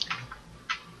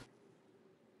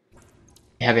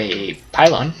 We have a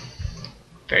pylon.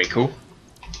 Very cool.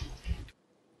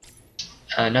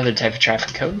 Another type of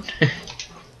traffic cone.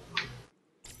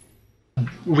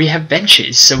 We have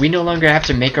benches, so we no longer have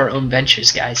to make our own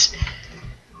benches, guys.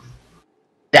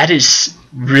 That is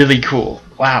really cool.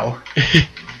 Wow.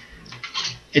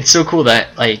 It's so cool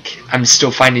that like I'm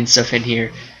still finding stuff in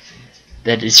here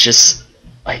that is just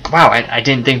like, wow, I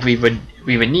didn't think we would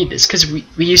need this, because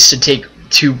we used to take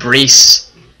two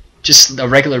brace, just a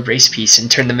regular brace piece, and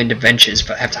turn them into benches,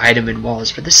 but have to hide them in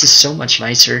walls. But this is so much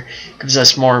nicer. Gives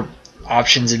us more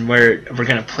options in where we're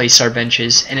gonna place our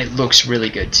benches, and it looks really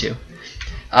good too.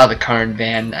 The Karn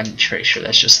van, I'm pretty sure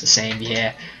that's just the same.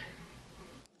 Yeah.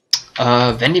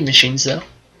 Vending machines though.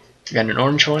 We got an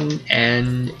orange one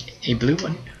and a blue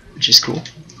one, which is cool.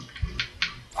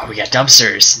 Oh, we got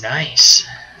dumpsters. Nice.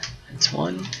 That's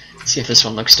one. Let's see if this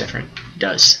one looks different. It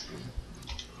does.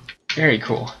 Very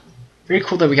cool. Very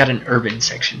cool that we got an urban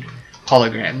section.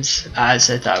 Holograms. As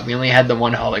I thought, we only had the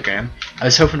one hologram. I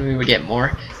was hoping we would get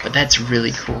more, but that's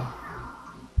really cool.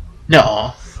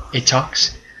 No, it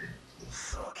talks.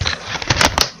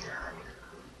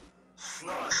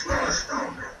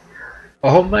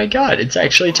 Oh my god, it's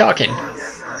actually talking.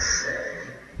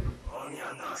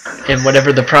 In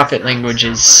whatever the prophet language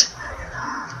is.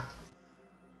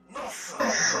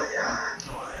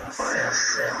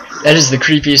 That is the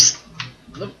creepiest.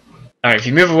 Alright, if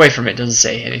you move away from it, it doesn't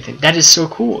say anything. That is so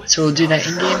cool. So we'll do that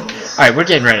in game. Alright, we're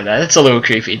getting rid of that. That's a little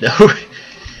creepy though.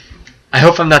 I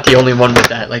hope I'm not the only one with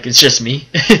that. Like, it's just me.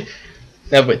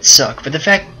 That would suck. But the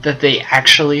fact that they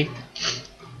actually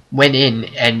went in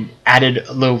and added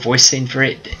a little voice thing for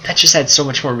it, that just adds so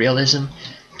much more realism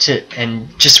to, and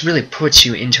just really puts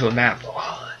you into a map.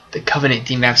 Oh, the Covenant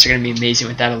theme maps are going to be amazing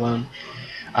with that alone.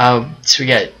 So we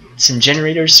got some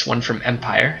generators, one from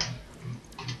Empire,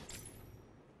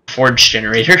 Forge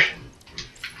generator,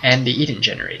 and the Eden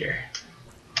generator.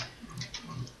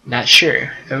 Not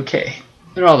sure. Okay.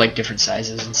 They're all like different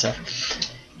sizes and stuff.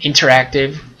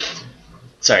 Interactive.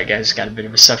 Sorry guys, got a bit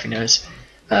of a stuffy nose.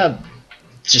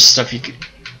 Just stuff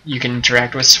you can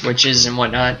interact with, switches and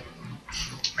whatnot.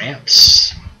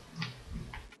 Ramps.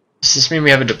 Does this mean we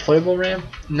have a deployable ramp?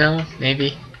 No,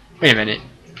 maybe. Wait a minute.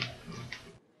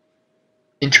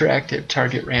 Interactive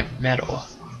target ramp metal.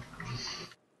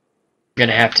 I'm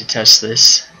gonna have to test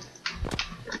this.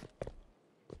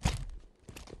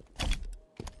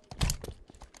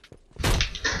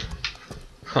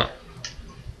 Huh.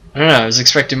 I don't know, I was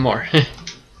expecting more.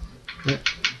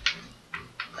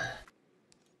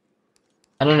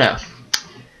 I don't know.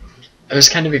 I was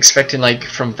kind of expecting like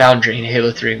from Foundry in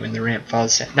Halo 3 when the ramp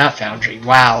falls down. Not Foundry,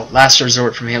 wow. Last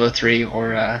Resort from Halo 3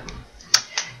 or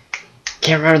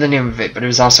can't remember the name of it, but it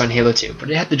was also in Halo 2. But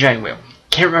it had the giant wheel.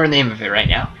 Can't remember the name of it right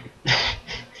now.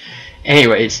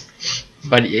 Anyways,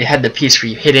 but it had the piece where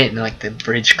you hit it and like the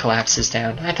bridge collapses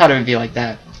down. I thought it would be like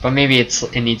that, but maybe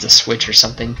it needs a switch or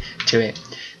something to it.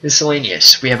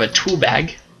 Miscellaneous. We have a tool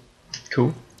bag.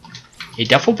 Cool. A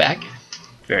duffel bag.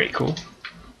 Very cool.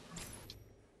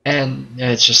 And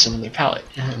it's just another pallet,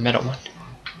 a metal one.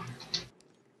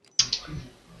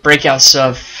 Breakout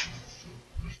stuff.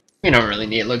 We don't really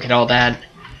need to look at all that,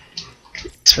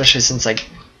 especially since like,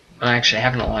 well, actually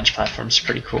having a launch platform is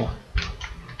pretty cool.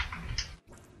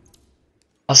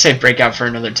 I'll save breakout for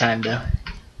another time though.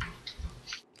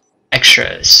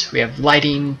 Extras. We have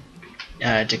lighting,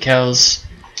 decals.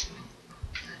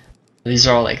 These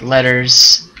are all like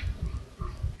letters.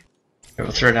 We'll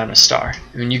throw down a star.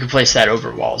 I mean, you can place that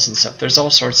over walls and stuff. There's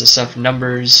all sorts of stuff.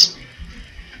 Numbers,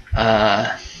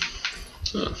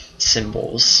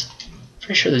 symbols.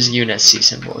 Pretty sure there's a UNSC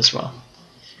symbol as well.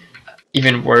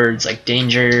 Even words like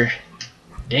danger,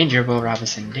 danger, Will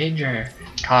Robinson, danger,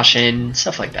 caution,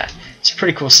 stuff like that. It's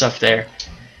pretty cool stuff there.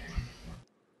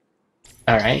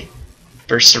 Alright.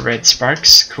 Bursts of red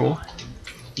sparks. Cool.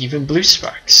 Even blue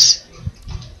sparks.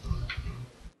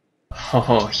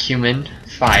 Oh, human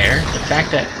fire. The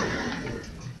fact that...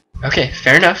 Okay,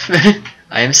 fair enough.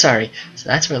 I am sorry. So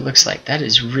that's what it looks like. That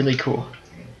is really cool.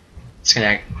 It's gonna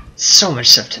add so much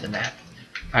stuff to the map.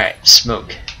 Alright,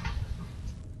 smoke.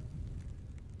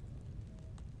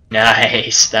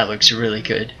 Nice. That looks really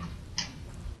good.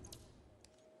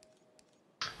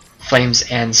 Flames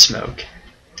and smoke.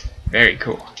 Very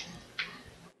cool.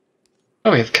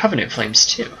 Oh, we have Covenant flames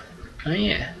too. Oh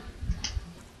yeah.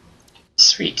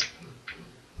 Sweet.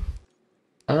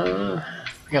 We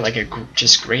got like a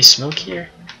just gray smoke here.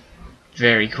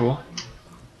 Very cool.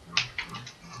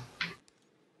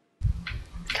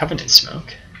 Covenant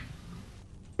smoke.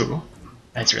 Cool.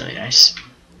 That's really nice.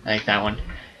 I like that one.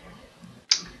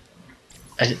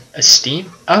 A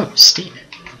steam? Oh, steam.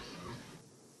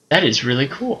 That is really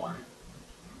cool.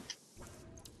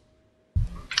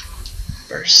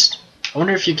 Burst. I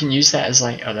wonder if you can use that as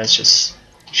like, oh, that's just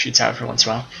shoots out for once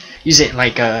in a while. Use it in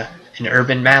like an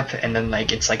urban map, and then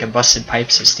like it's like a busted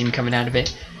pipe, so steam coming out of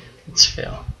it. Let's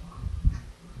fill.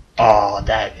 Oh,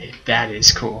 that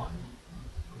is cool.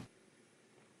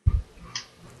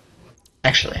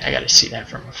 Actually, I gotta see that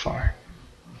from afar.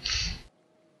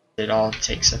 It all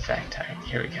takes effect. Alright,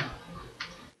 here we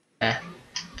go.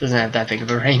 Doesn't have that big of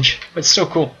a range, but still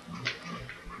cool.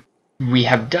 We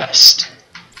have dust.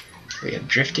 We have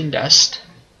drifting dust.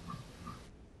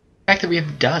 The fact that we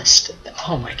have dust.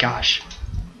 Oh my gosh.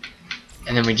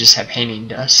 And then we just have hanging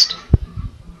dust.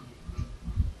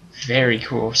 Very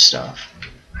cool stuff.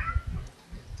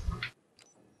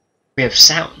 We have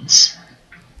sounds.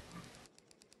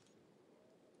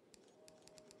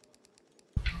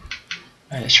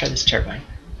 Alright, let's try this turbine.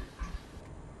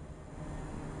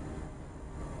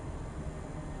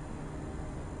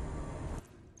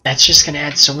 That's just gonna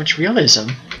add so much realism.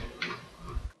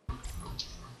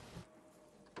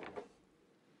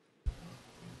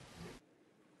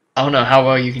 I don't know how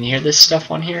well you can hear this stuff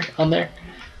on there.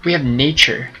 We have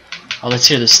nature. Oh, let's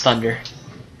hear this thunder.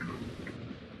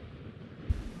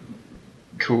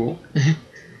 Cool.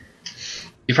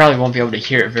 You probably won't be able to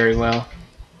hear it very well.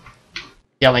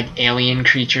 You got like alien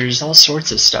creatures, all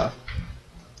sorts of stuff.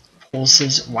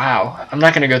 Pulses. Wow. I'm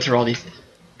not gonna go through all these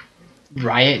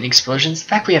riot and explosions. In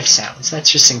fact, we have sounds. That's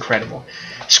just incredible.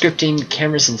 Scripting,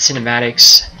 cameras and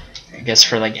cinematics. I guess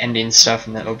for like ending stuff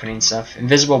and the opening stuff.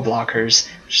 Invisible blockers,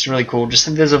 which is really cool. Just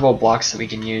invisible blocks that we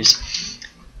can use.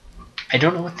 I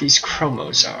don't know what these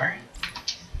chromos are.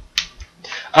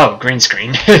 Oh, green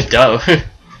screen. Duh.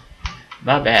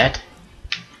 My bad.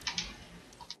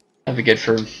 That'd be good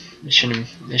for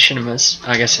machinimas.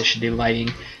 I guess I should do lighting.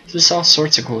 There's all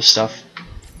sorts of cool stuff.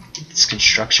 This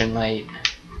construction light.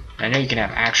 I know you can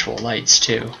have actual lights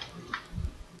too.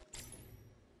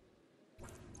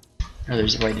 Oh,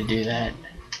 there's a way to do that.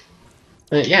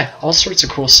 But yeah, all sorts of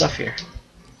cool stuff here.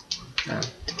 Oh,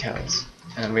 decals.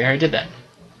 We already did that.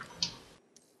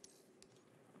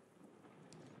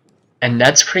 And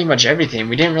that's pretty much everything.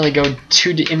 We didn't really go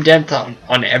too in-depth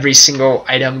on every single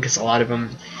item because a lot of them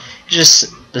is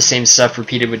just the same stuff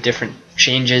repeated with different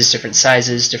changes, different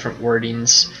sizes, different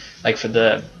wordings. Like for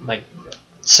the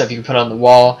stuff you can put on the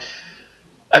wall.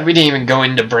 We didn't even go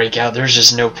into breakout. There's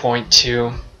just no point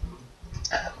to,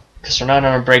 because we're not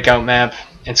on a breakout map.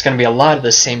 It's going to be a lot of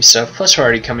the same stuff. Plus we're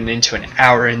already coming into an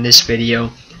hour in this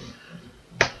video.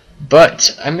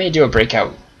 But I may do a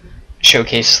breakout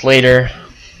showcase later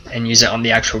and use it on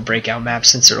the actual breakout map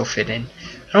since it'll fit in.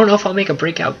 I don't know if I'll make a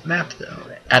breakout map though,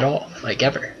 at all, like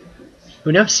ever.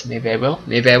 Who knows? Maybe I will,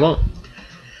 maybe I won't.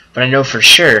 But I know for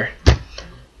sure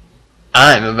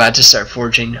I'm about to start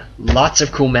forging lots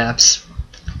of cool maps.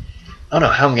 I don't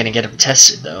know how I'm going to get them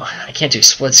tested though. I can't do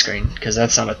split screen because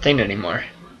that's not a thing anymore.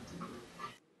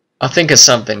 I'll think of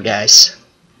something, guys.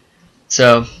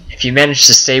 So if you managed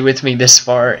to stay with me this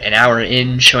far, an hour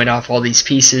in, showing off all these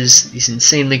pieces, these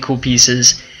insanely cool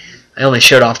pieces. I only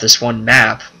showed off this one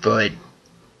map, but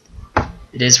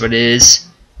it is what it is.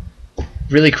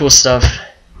 Really cool stuff.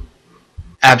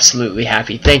 Absolutely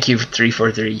happy. Thank you,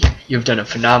 343. You've done a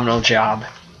phenomenal job.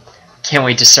 Can't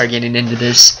wait to start getting into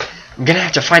this. I'm gonna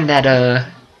have to find that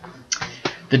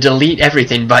the delete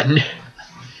everything button.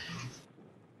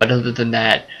 But other than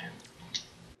that,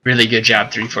 really good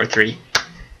job, 343.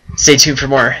 Stay tuned for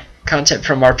more content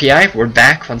from RPI. We're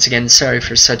back once again. Sorry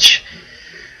for such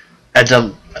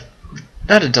a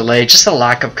not a delay, just a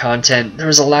lack of content. There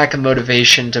was a lack of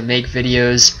motivation to make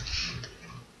videos.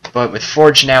 But with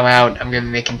Forge now out, I'm going to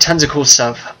be making tons of cool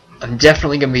stuff. I'm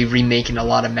definitely going to be remaking a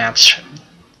lot of maps.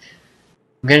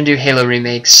 I'm going to do Halo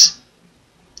remakes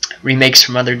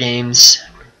from other games.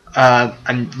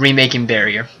 I'm remaking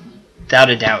Barrier, without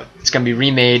a doubt. It's going to be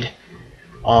remade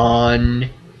on,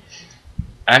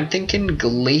 I'm thinking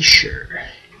Glacier.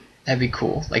 That'd be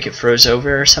cool. Like it froze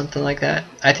over or something like that.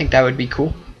 I think that would be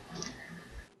cool.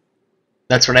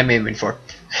 That's what I'm aiming for.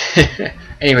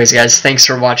 Anyways, guys, thanks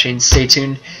for watching. Stay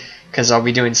tuned, because I'll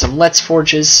be doing some Let's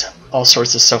Forges, all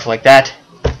sorts of stuff like that.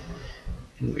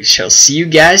 And we shall see you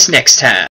guys next time.